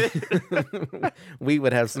 Absolutely not. We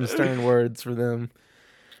would have some stern words for them.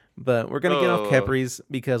 But we're going to get off Khepri's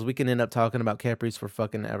because we can end up talking about Khepri's for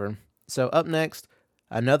fucking ever. So up next,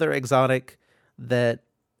 another exotic that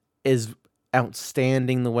is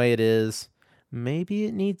outstanding the way it is. Maybe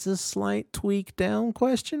it needs a slight tweak down, ?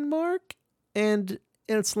 And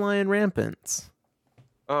it's Lion Rampants.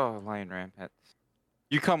 Oh, Lion Rampants.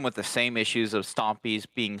 You come with the same issues of Stompies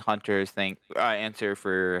being hunters answer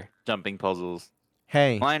for jumping puzzles.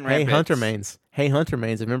 Hey, Hunter Mains. Hey, Hunter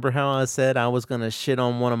Mains. Remember how I said I was going to shit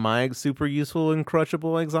on one of my super useful and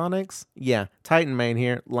crushable exotics? Yeah, Titan Main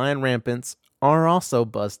here. Lion Rampants are also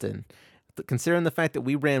busted. Considering the fact that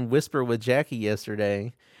we ran Whisper with Jackie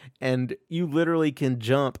yesterday, and you literally can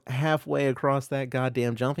jump halfway across that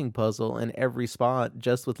goddamn jumping puzzle in every spot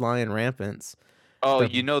just with Lion Rampants. Oh, the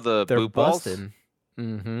boop balls?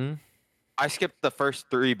 Mm-hmm. I skipped the first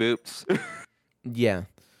 3 boops. Yeah.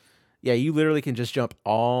 Yeah, you literally can just jump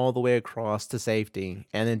all the way across to safety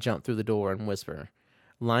and then jump through the door and Whisper.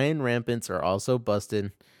 Lion Rampants are also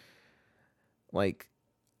busted. Like,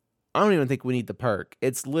 I don't even think we need the perk.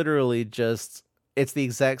 It's literally just, it's the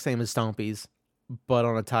exact same as Stompies, but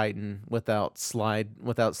on a Titan without slide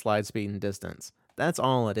speed and distance. That's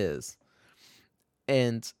all it is.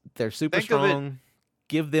 And they're super strong.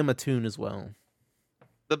 Give them a tune as well.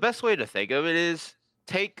 The best way to think of it is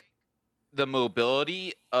take the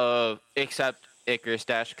mobility of, except Icarus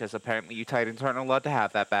Dash, because apparently you Titans aren't allowed to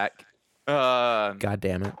have that back. God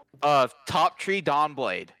damn it. Top Tree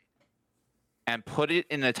Dawnblade. And put it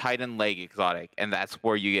in a Titan leg exotic, and that's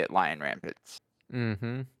where you get Lion Rampants.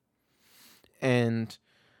 Mm-hmm. And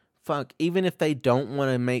fuck, even if they don't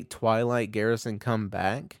want to make Twilight Garrison come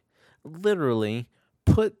back, literally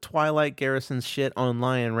put Twilight Garrison's shit on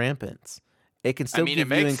Lion Rampants. It can I still mean, it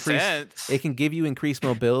give you makes increased. sense. It can give you increased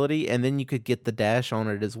mobility, and then you could get the dash on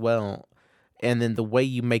it as well. And then the way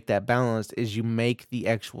you make that balanced is you make the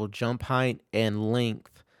actual jump height and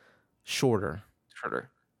length shorter,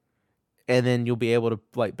 Shorter. and then you'll be able to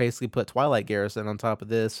like basically put Twilight Garrison on top of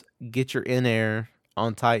this, get your in air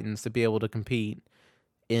on Titans to be able to compete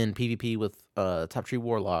in PvP with Top Tree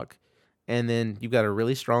Warlock, and then you've got a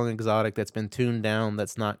really strong exotic that's been tuned down,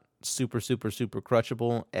 that's not super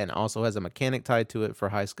crushable, and also has a mechanic tied to it for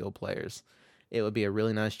high skill players. It would be a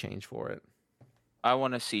really nice change for it. I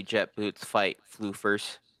want to see Jet Boots fight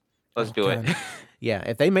Floofers. Let's Oh do it. god. Yeah,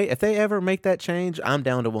 if they ever make that change, I'm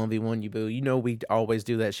down to 1v1 you, boo. You know we always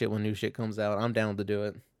do that shit when new shit comes out. I'm down to do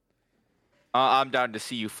it. I'm down to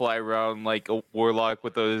see you fly around like a warlock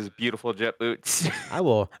with those beautiful jet boots. I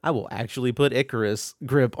will actually put Icarus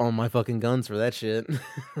grip on my fucking guns for that shit.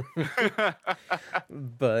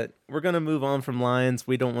 But we're gonna move on from Lions.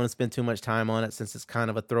 We don't want to spend too much time on it since it's kind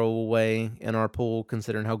of a throwaway in our pool,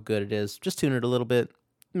 considering how good it is. Just tune it a little bit,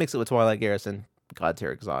 mix it with Twilight Garrison, God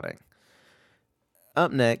tier exotic.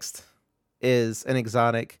 Up next is an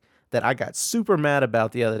exotic that I got super mad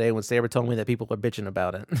about the other day when Saber told me that people are bitching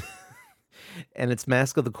about it. And it's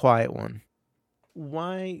Mask of the Quiet One.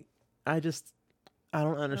 Why? I just I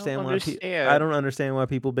don't understand why I don't understand why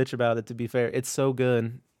people bitch about it. To be fair, it's so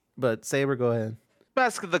good. But Saber, go ahead.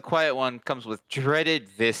 Mask of the Quiet One comes with Dreaded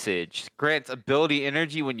Visage. Grants ability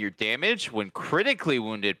energy when you're damaged. When critically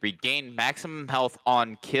wounded, regain maximum health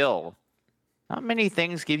on kill. Not many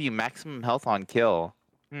things give you maximum health on kill.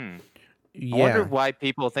 I wonder Yeah, why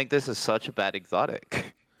people think this is such a bad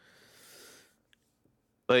exotic.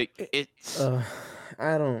 Like, it's...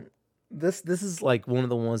 I don't. This is like one of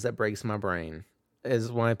the ones that breaks my brain. Is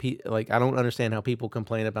why like I don't understand how people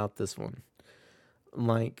complain about this one.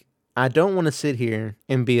 Like I don't want to sit here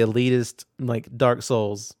and be elitist like Dark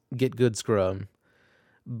Souls, get good scrub.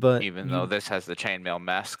 But Even though this has the chainmail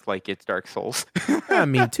mask like it's Dark Souls. I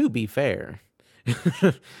mean, to be fair,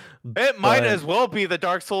 It might as well be the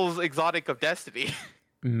Dark Souls exotic of Destiny.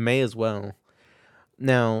 may as well.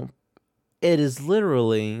 Now, it is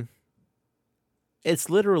literally, it's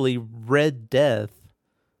literally Red Death,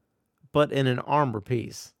 but in an armor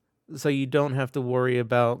piece. So you don't have to worry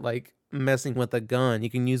about like messing with a gun. You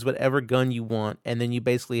can use whatever gun you want, and then you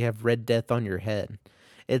basically have Red Death on your head.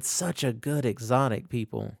 It's such a good exotic,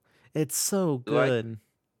 people. It's so good.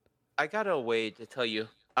 I got a way to tell you,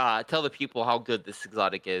 tell the people how good this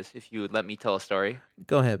exotic is, if you would let me tell a story.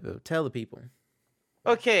 Go ahead, Boo. Tell the people.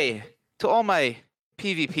 Okay, to all my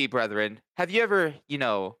PvP brethren, have you ever,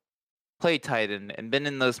 played Titan and been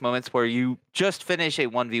in those moments where you just finish a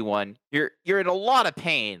 1v1? You're in a lot of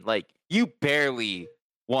pain, like you barely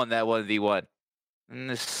won that 1v1. And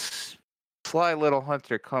this sly little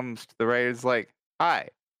hunter comes to the right and is like, "Hi,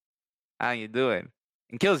 how you doing?"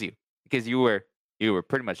 and kills you because you were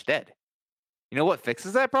pretty much dead. You know what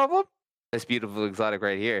fixes that problem? This beautiful exotic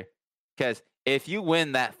right here. Because if you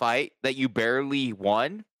win that fight that you barely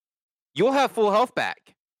won, you'll have full health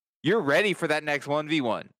back. You're ready for that next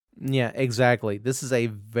 1v1. Yeah, exactly. This is a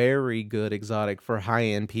very good exotic for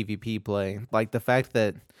high-end PvP play. Like the fact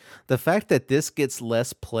that this gets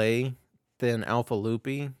less play than Alpha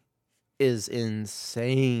Loopy is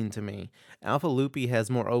insane to me. Alpha Loopy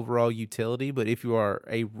has more overall utility, but if you are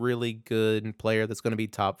a really good player that's going to be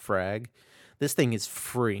top frag, this thing is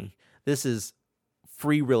free. This is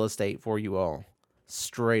free real estate for you all.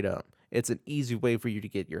 Straight up. It's an easy way for you to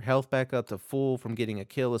get your health back up to full from getting a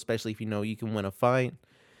kill, especially if you know you can win a fight.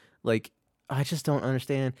 Like, I just don't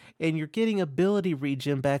understand. And you're getting ability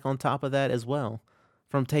regen back on top of that as well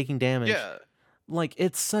from taking damage. Yeah. Like,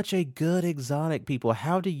 it's such a good exotic, people.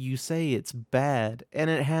 How do you say it's bad?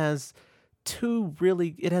 And it has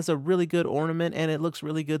it has a really good ornament and it looks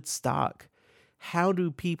really good stock. How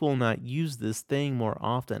do people not use this thing more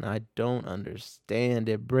often? I don't understand.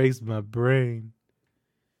 It breaks my brain.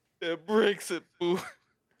 It breaks it, boo.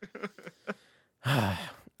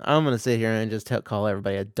 I'm gonna sit here and just call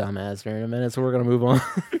everybody a dumbass here in a minute, so we're gonna move on.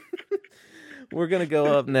 We're gonna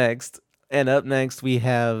go up next, and up next we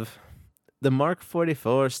have the Mark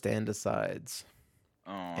 44 stand asides.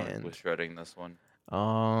 Oh, I was dreading this one.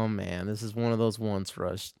 Oh man, this is one of those ones for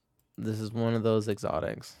us. This is one of those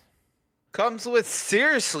exotics. Comes with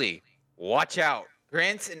seriously. Watch out.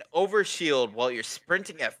 Grants an overshield while you're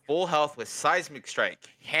sprinting at full health with Seismic Strike,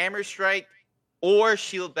 Hammer Strike, or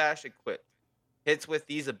Shield Bash equipped. Hits with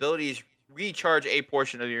these abilities recharge a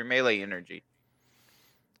portion of your melee energy.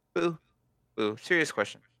 Boo. Boo. Serious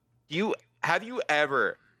question. Have you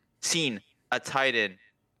ever seen a Titan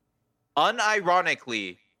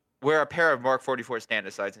unironically wear a pair of Mark 44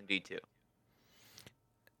 standard sides in D2.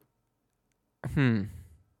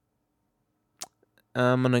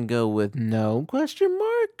 I'm gonna go with no question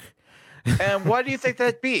mark. And why do you think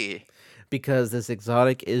that'd be? Because this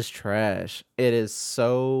exotic is trash. It is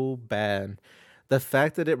so bad. The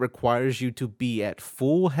fact that it requires you to be at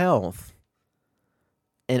full health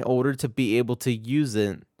in order to be able to use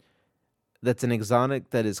it, that's an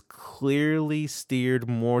exotic that is clearly steered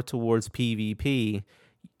more towards PvP.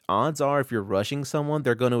 Odds are, if you're rushing someone,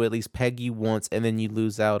 they're going to at least peg you once and then you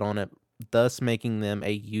lose out on it, thus making them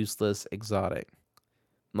a useless exotic.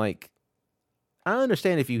 Like, I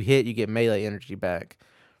understand if you hit, you get melee energy back,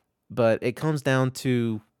 but it comes down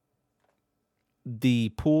to the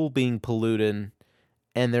pool being polluted,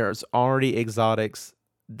 and there's already exotics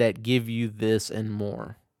that give you this and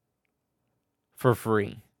more for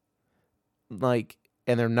free. Like,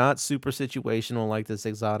 and they're not super situational like this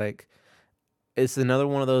exotic. It's another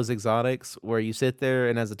one of those exotics where you sit there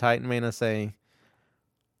and as a Titan main, I say,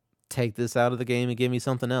 take this out of the game and give me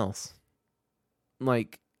something else.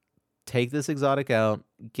 Like, take this exotic out,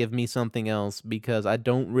 give me something else, because I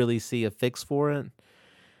don't really see a fix for it.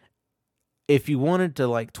 If you wanted to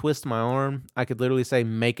like twist my arm, I could literally say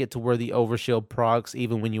make it to where the overshield procs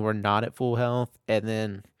even when you are not at full health, and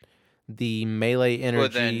then the melee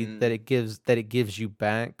energy that it gives you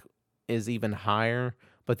back is even higher,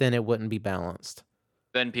 but then it wouldn't be balanced.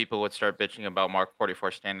 Then people would start bitching about Mark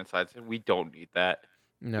 44 standard sides, and we don't need that.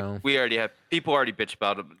 No. We already have people already bitch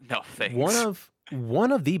about it. No thanks.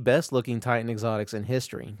 One of the best looking Titan exotics in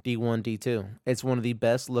history, D1, D2. It's one of the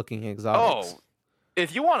best looking exotics. Oh,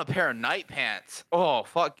 if you want a pair of night pants, oh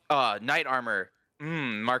fuck, night armor.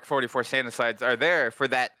 Mark 44 standard sides are there for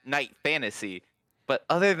that night fantasy. But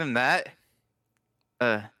other than that,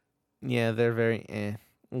 yeah, they're very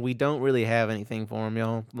We don't really have anything for them,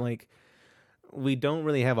 y'all. Like, we don't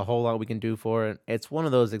really have a whole lot we can do for it. It's one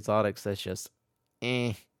of those exotics that's just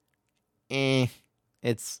It's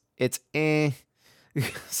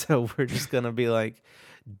So we're just gonna be like,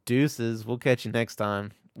 deuces, we'll catch you next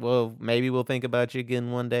time. Well, maybe we'll think about you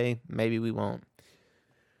again one day. Maybe we won't.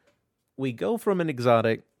 We go from an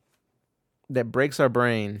exotic that breaks our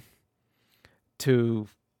brain to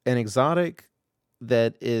an exotic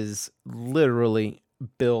that is literally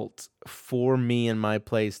built for me and my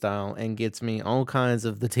playstyle and gets me all kinds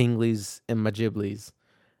of the tinglies and my giblies.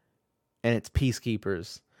 And it's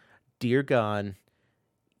Peacekeepers. Dear God,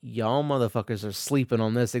 y'all motherfuckers are sleeping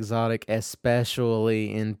on this exotic,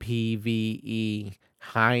 especially in PvE,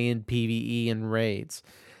 high-end PvE and raids.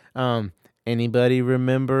 Anybody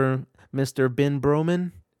remember Mr. Ben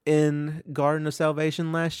Broman in Garden of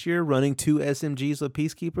Salvation last year running 2 SMGs with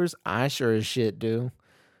Peacekeepers? I sure as shit do.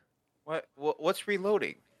 What's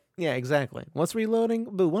reloading? Yeah, exactly. What's reloading?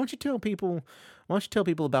 Boo, why don't you tell people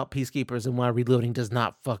about Peacekeepers and why reloading does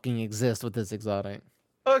not fucking exist with this exotic?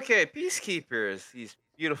 Okay, Peacekeepers, these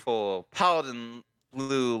beautiful paladin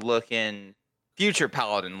blue looking, future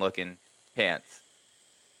paladin looking pants.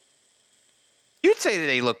 You'd say that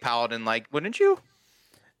they look paladin like, wouldn't you?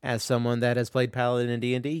 As someone that has played paladin in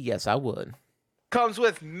D&D, yes, I would. Comes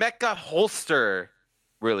with Mecha Holster.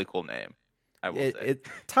 Really cool name, I will say.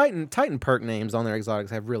 Titan perk names on their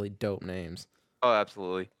exotics have really dope names. Oh,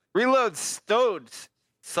 absolutely. Reloads stodes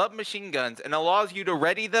submachine guns and allows you to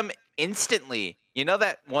ready them instantly. You know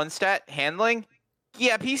that one stat, handling?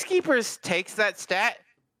 Yeah, Peacekeepers takes that stat,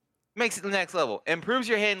 makes it the next level, improves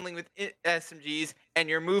your handling with SMGs and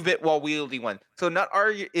your movement while wielding one. So not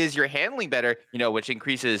only is your handling better, which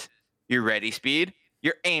increases your ready speed,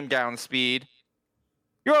 your aim down speed,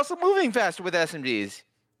 you're also moving faster with SMGs.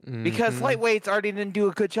 Because lightweights already didn't do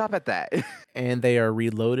a good job at that. And they are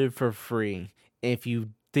reloaded for free. If you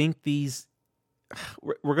think these...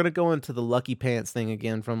 We're going to go into the Lucky Pants thing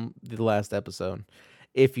again from the last episode.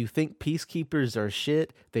 If you think Peacekeepers are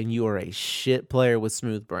shit, then you are a shit player with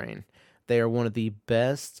Smooth Brain. They are one of the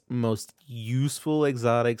best, most useful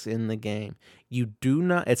exotics in the game. You do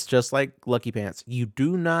not... It's just like Lucky Pants. You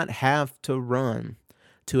do not have to run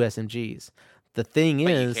 2 SMGs. The thing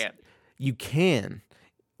is... You can.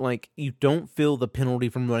 Like, you don't feel the penalty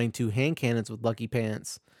from running 2 hand cannons with Lucky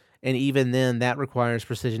Pants. And even then, that requires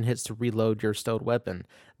precision hits to reload your stowed weapon.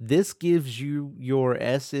 This gives you your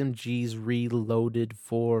SMGs reloaded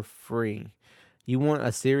for free. You want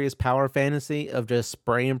a serious power fantasy of just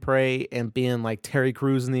spray and pray and being like Terry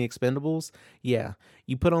Crews in the Expendables? Yeah.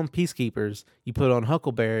 You put on Peacekeepers, you put on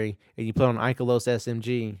Huckleberry, and you put on Ikelos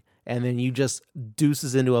SMG, and then you just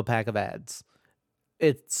deuces into a pack of ads.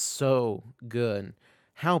 It's so good.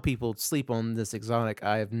 How people sleep on this exotic,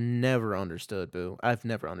 I have never understood, Boo. I've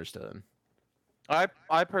never understood. I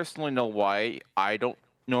personally know why I don't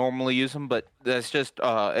normally use them, but that's just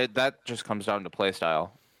that just comes down to play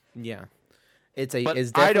style. Yeah. But It's I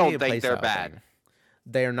definitely don't a think they're playstyle bad. thing.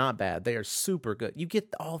 They are not bad. They are super good. You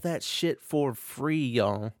get all that shit for free,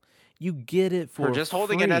 y'all. You get it For for just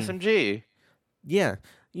holding an free. SMG. Yeah.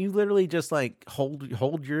 You literally just like hold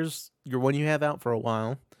your one you have out for a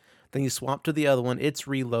while. Then you swap to the other one. It's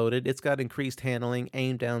reloaded. It's got increased handling,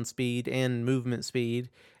 aim down speed, and movement speed.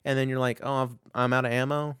 And then you're like, oh, I'm out of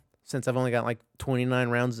ammo since I've only got like 29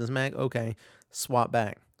 rounds in this mag. Okay, swap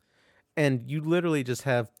back. And you literally just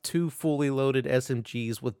have two fully loaded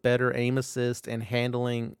SMGs with better aim assist and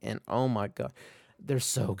handling. And oh my God, they're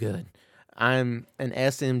so good. I'm an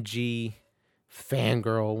SMG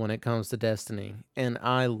fangirl when it comes to Destiny, and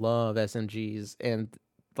I love SMGs. And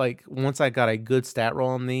like once I got a good stat roll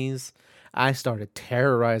on these, I started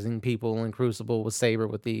terrorizing people in Crucible with Saber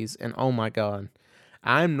with these. And oh my God,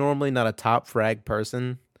 I'm normally not a top frag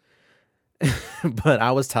person, but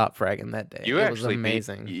I was top fragging that day. It was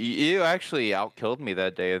amazing. You actually outkilled me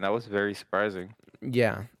that day, and that was very surprising.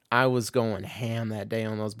 Yeah, I was going ham that day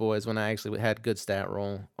on those boys when I actually had good stat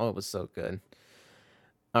roll. Oh, it was so good.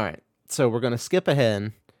 All right, so we're gonna skip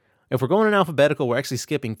ahead. If we're going in alphabetical, we're actually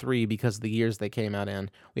skipping 3 because of the years they came out in.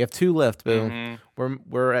 We have 2 left, boo. Hmm.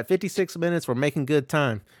 We're at 56 minutes. We're making good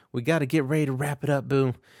time. We got to get ready to wrap it up,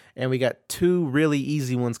 boo. And we got 2 really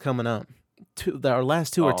easy ones coming up. Our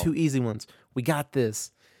last 2 are 2 Oh, easy ones. We got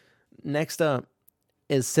this. Next up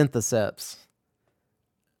is Syntheseps.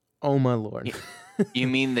 Oh my lord. you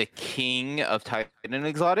mean the king of Titan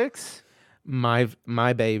exotics? my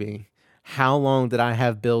baby. How long did I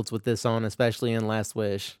have builds with this on, especially in Last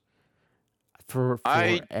Wish? For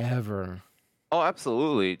I forever. Oh,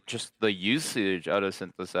 absolutely. Just the usage out of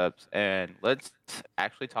Syntheseps, and let's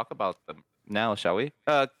actually talk about them now, shall we?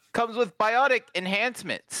 Comes with biotic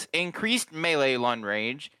enhancements, increased melee run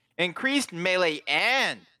range, increased melee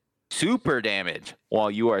and super damage while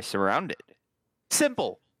you are surrounded.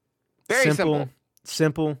 Simple, very Simple, simple.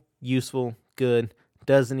 simple, useful, good.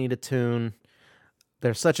 Doesn't need a tune.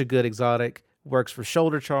 They're such a good exotic. Works for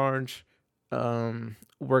shoulder charge.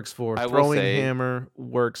 Works for I will throwing say, hammer.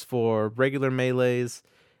 Works for regular melees.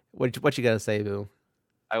 What you gotta say, boo?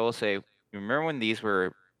 I will say, remember when these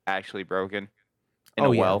were actually broken in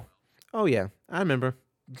Oh a yeah, well? oh yeah. I remember.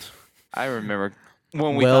 I remember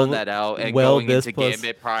when we found Well, that out and well, going this into plus.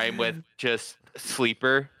 Gambit Prime with just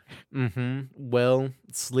sleeper. Mm-hmm. Well,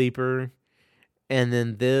 sleeper, and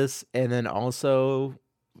then this, and then also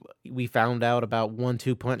we found out about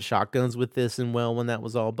 1-2 punch shotguns with this, and well, when that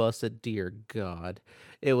was all busted, dear God,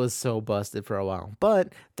 it was so busted for a while.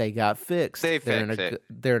 But they got fixed. They fix it.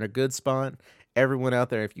 They're in a good spot. Everyone out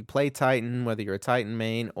there, if you play Titan, whether you're a Titan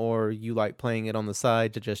main or you like playing it on the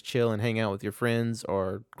side to just chill and hang out with your friends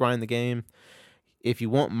or grind the game, if you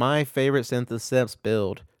want my favorite Syntheseps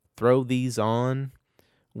build, throw these on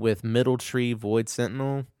with Middle Tree Void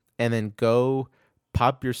Sentinel, and then go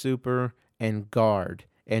pop your super and guard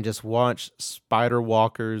and just watch spider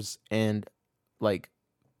walkers and like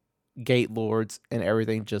gate lords and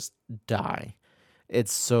everything just die.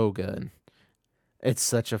 It's so good. It's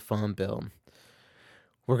such a fun build.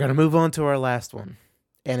 We're going to move on to our last one,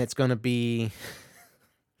 and it's going to be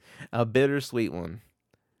a bittersweet one.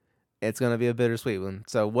 It's going to be a bittersweet one.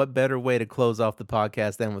 So, what better way to close off the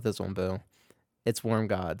podcast than with this one, Bill? It's Worm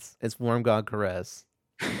Gods. It's Worm God Caress.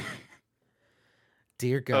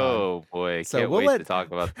 Dear God. Oh boy, So can't we'll wait let to talk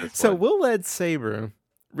about this so one. we'll let Saber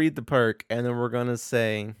read the perk, and then we're gonna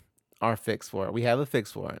say our fix for it. We have a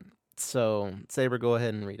fix for it. So Saber, go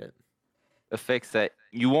ahead and read it. A fix that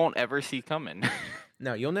you won't ever see coming.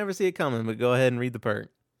 No, you'll never see it coming, but go ahead and read the perk.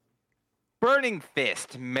 Burning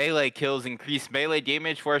Fist. Melee kills increase melee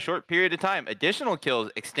damage for a short period of time. Additional kills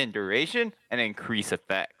extend duration and increase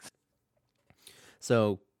effects.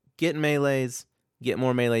 So get melees, get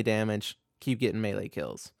more melee damage, keep getting melee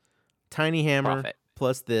kills. Tiny hammer Profit.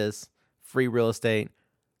 plus this, free real estate,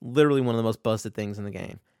 literally one of the most busted things in the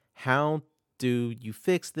game. How do you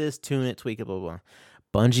fix this, tune it, tweak it, blah, blah, blah.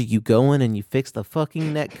 Bungie, you go in and you fix the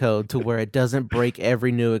fucking netcode to where it doesn't break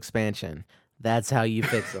every new expansion. That's how you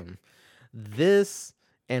fix them. This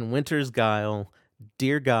and Winter's Guile,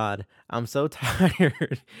 dear God, I'm so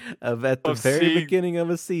tired of at the very beginning of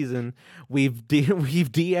a season, we've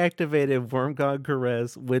deactivated Worm God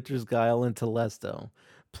Caress, Winter's Guile, and Telesto.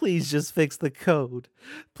 Please just fix the code.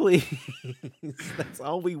 Please. That's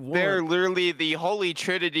all we want. They're literally the holy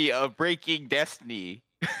trinity of breaking Destiny.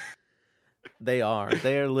 They are.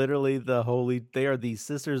 They are literally they are the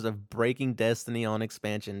sisters of breaking Destiny on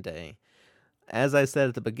expansion day. As I said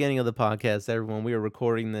at the beginning of the podcast, everyone, we are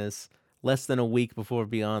recording this less than a week before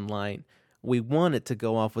Beyond Light. We want it to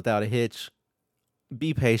go off without a hitch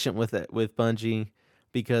be patient with it with Bungie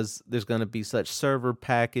because there's going to be such server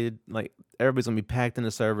package, like everybody's going to be packed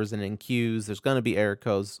into servers and in queues. There's going to be error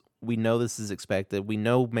codes. We know this is expected. We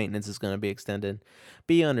know maintenance is going to be extended.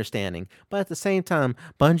 Be understanding. But at the same time,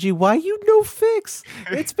 Bungie, why you no fix?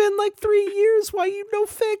 It's been like 3 years. Why you no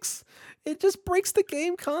fix? It just breaks the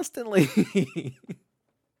game constantly.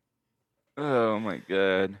 Oh my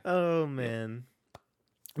god. Oh man.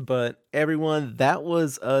 But everyone, that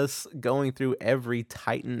was us going through every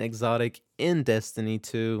Titan exotic in Destiny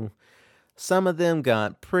 2. Some of them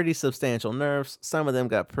got pretty substantial nerfs. Some of them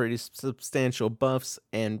got pretty substantial buffs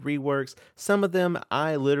and reworks. Some of them,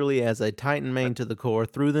 I literally, as a Titan main to the core,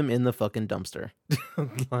 threw them in the fucking dumpster.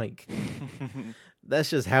 Like,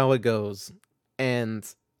 that's just how it goes. And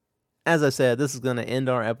as I said, this is going to end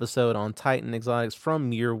our episode on Titan exotics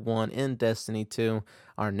from year 1 in Destiny 2.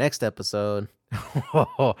 Our next episode...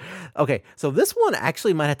 Okay, so this one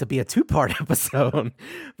actually might have to be a 2-part episode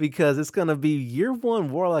because it's going to be year 1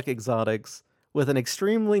 Warlock exotics with an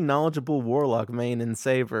extremely knowledgeable Warlock main in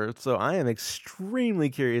Saber. So I am extremely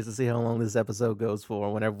curious to see how long this episode goes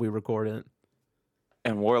for whenever we record it.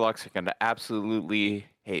 And Warlocks are going to absolutely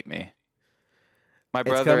hate me. My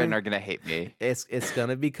brethren are going to hate me. It's going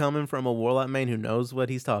to be coming from a Warlock main who knows what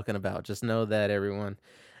he's talking about. Just know that, everyone.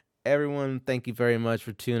 Everyone, thank you very much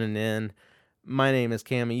for tuning in. My name is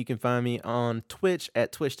Cammy. You can find me on Twitch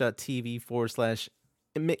at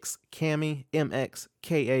twitch.tv/mixkami,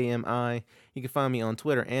 MXKAMI. You can find me on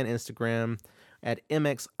Twitter and Instagram at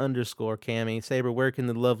MX_Cammy. Saber, where can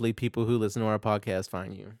the lovely people who listen to our podcast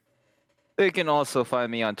find you? They can also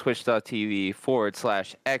find me on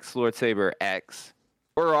twitch.tv/xLordSaberX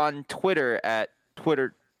or on Twitter at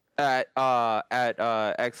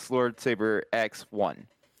xLordSaberX1.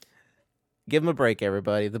 Give him a break,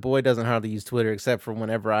 everybody. The boy doesn't hardly use Twitter except for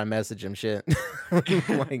whenever I message him shit.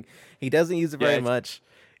 Like, he doesn't use it very much.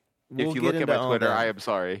 If you look at my Twitter, I am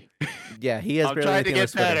sorry. Yeah, he has I'm trying to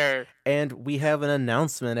get better. And we have an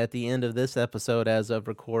announcement at the end of this episode as of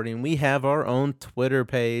recording. We have our own Twitter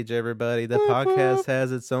page, everybody. The podcast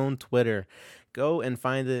has its own Twitter. Go and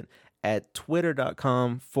find it at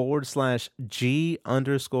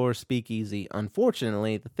twitter.com/G_Speakeasy.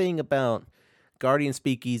 Unfortunately, the thing about Guardian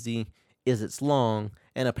Speakeasy is it's long,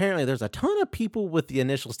 and apparently there's a ton of people with the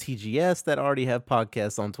initials TGS that already have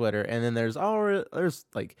podcasts on Twitter, and then there's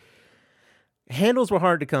like handles were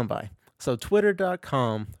hard to come by. So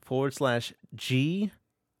twitter.com/G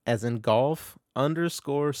as in golf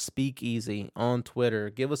 _speakeasy on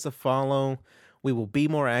Twitter. Give us a follow. We will be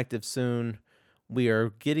more active soon. We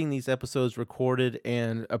are getting these episodes recorded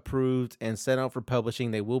and approved and set out for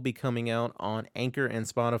publishing. They will be coming out on Anchor and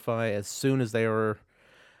Spotify as soon as they are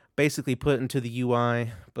basically put into the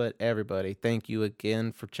UI. But everybody, thank you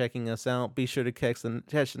again for checking us out. Be sure to catch the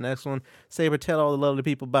next one. Saber, tell all the lovely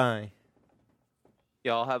people bye.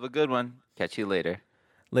 Y'all have a good one. Catch you later.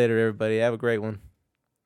 Later, everybody. Have a great one.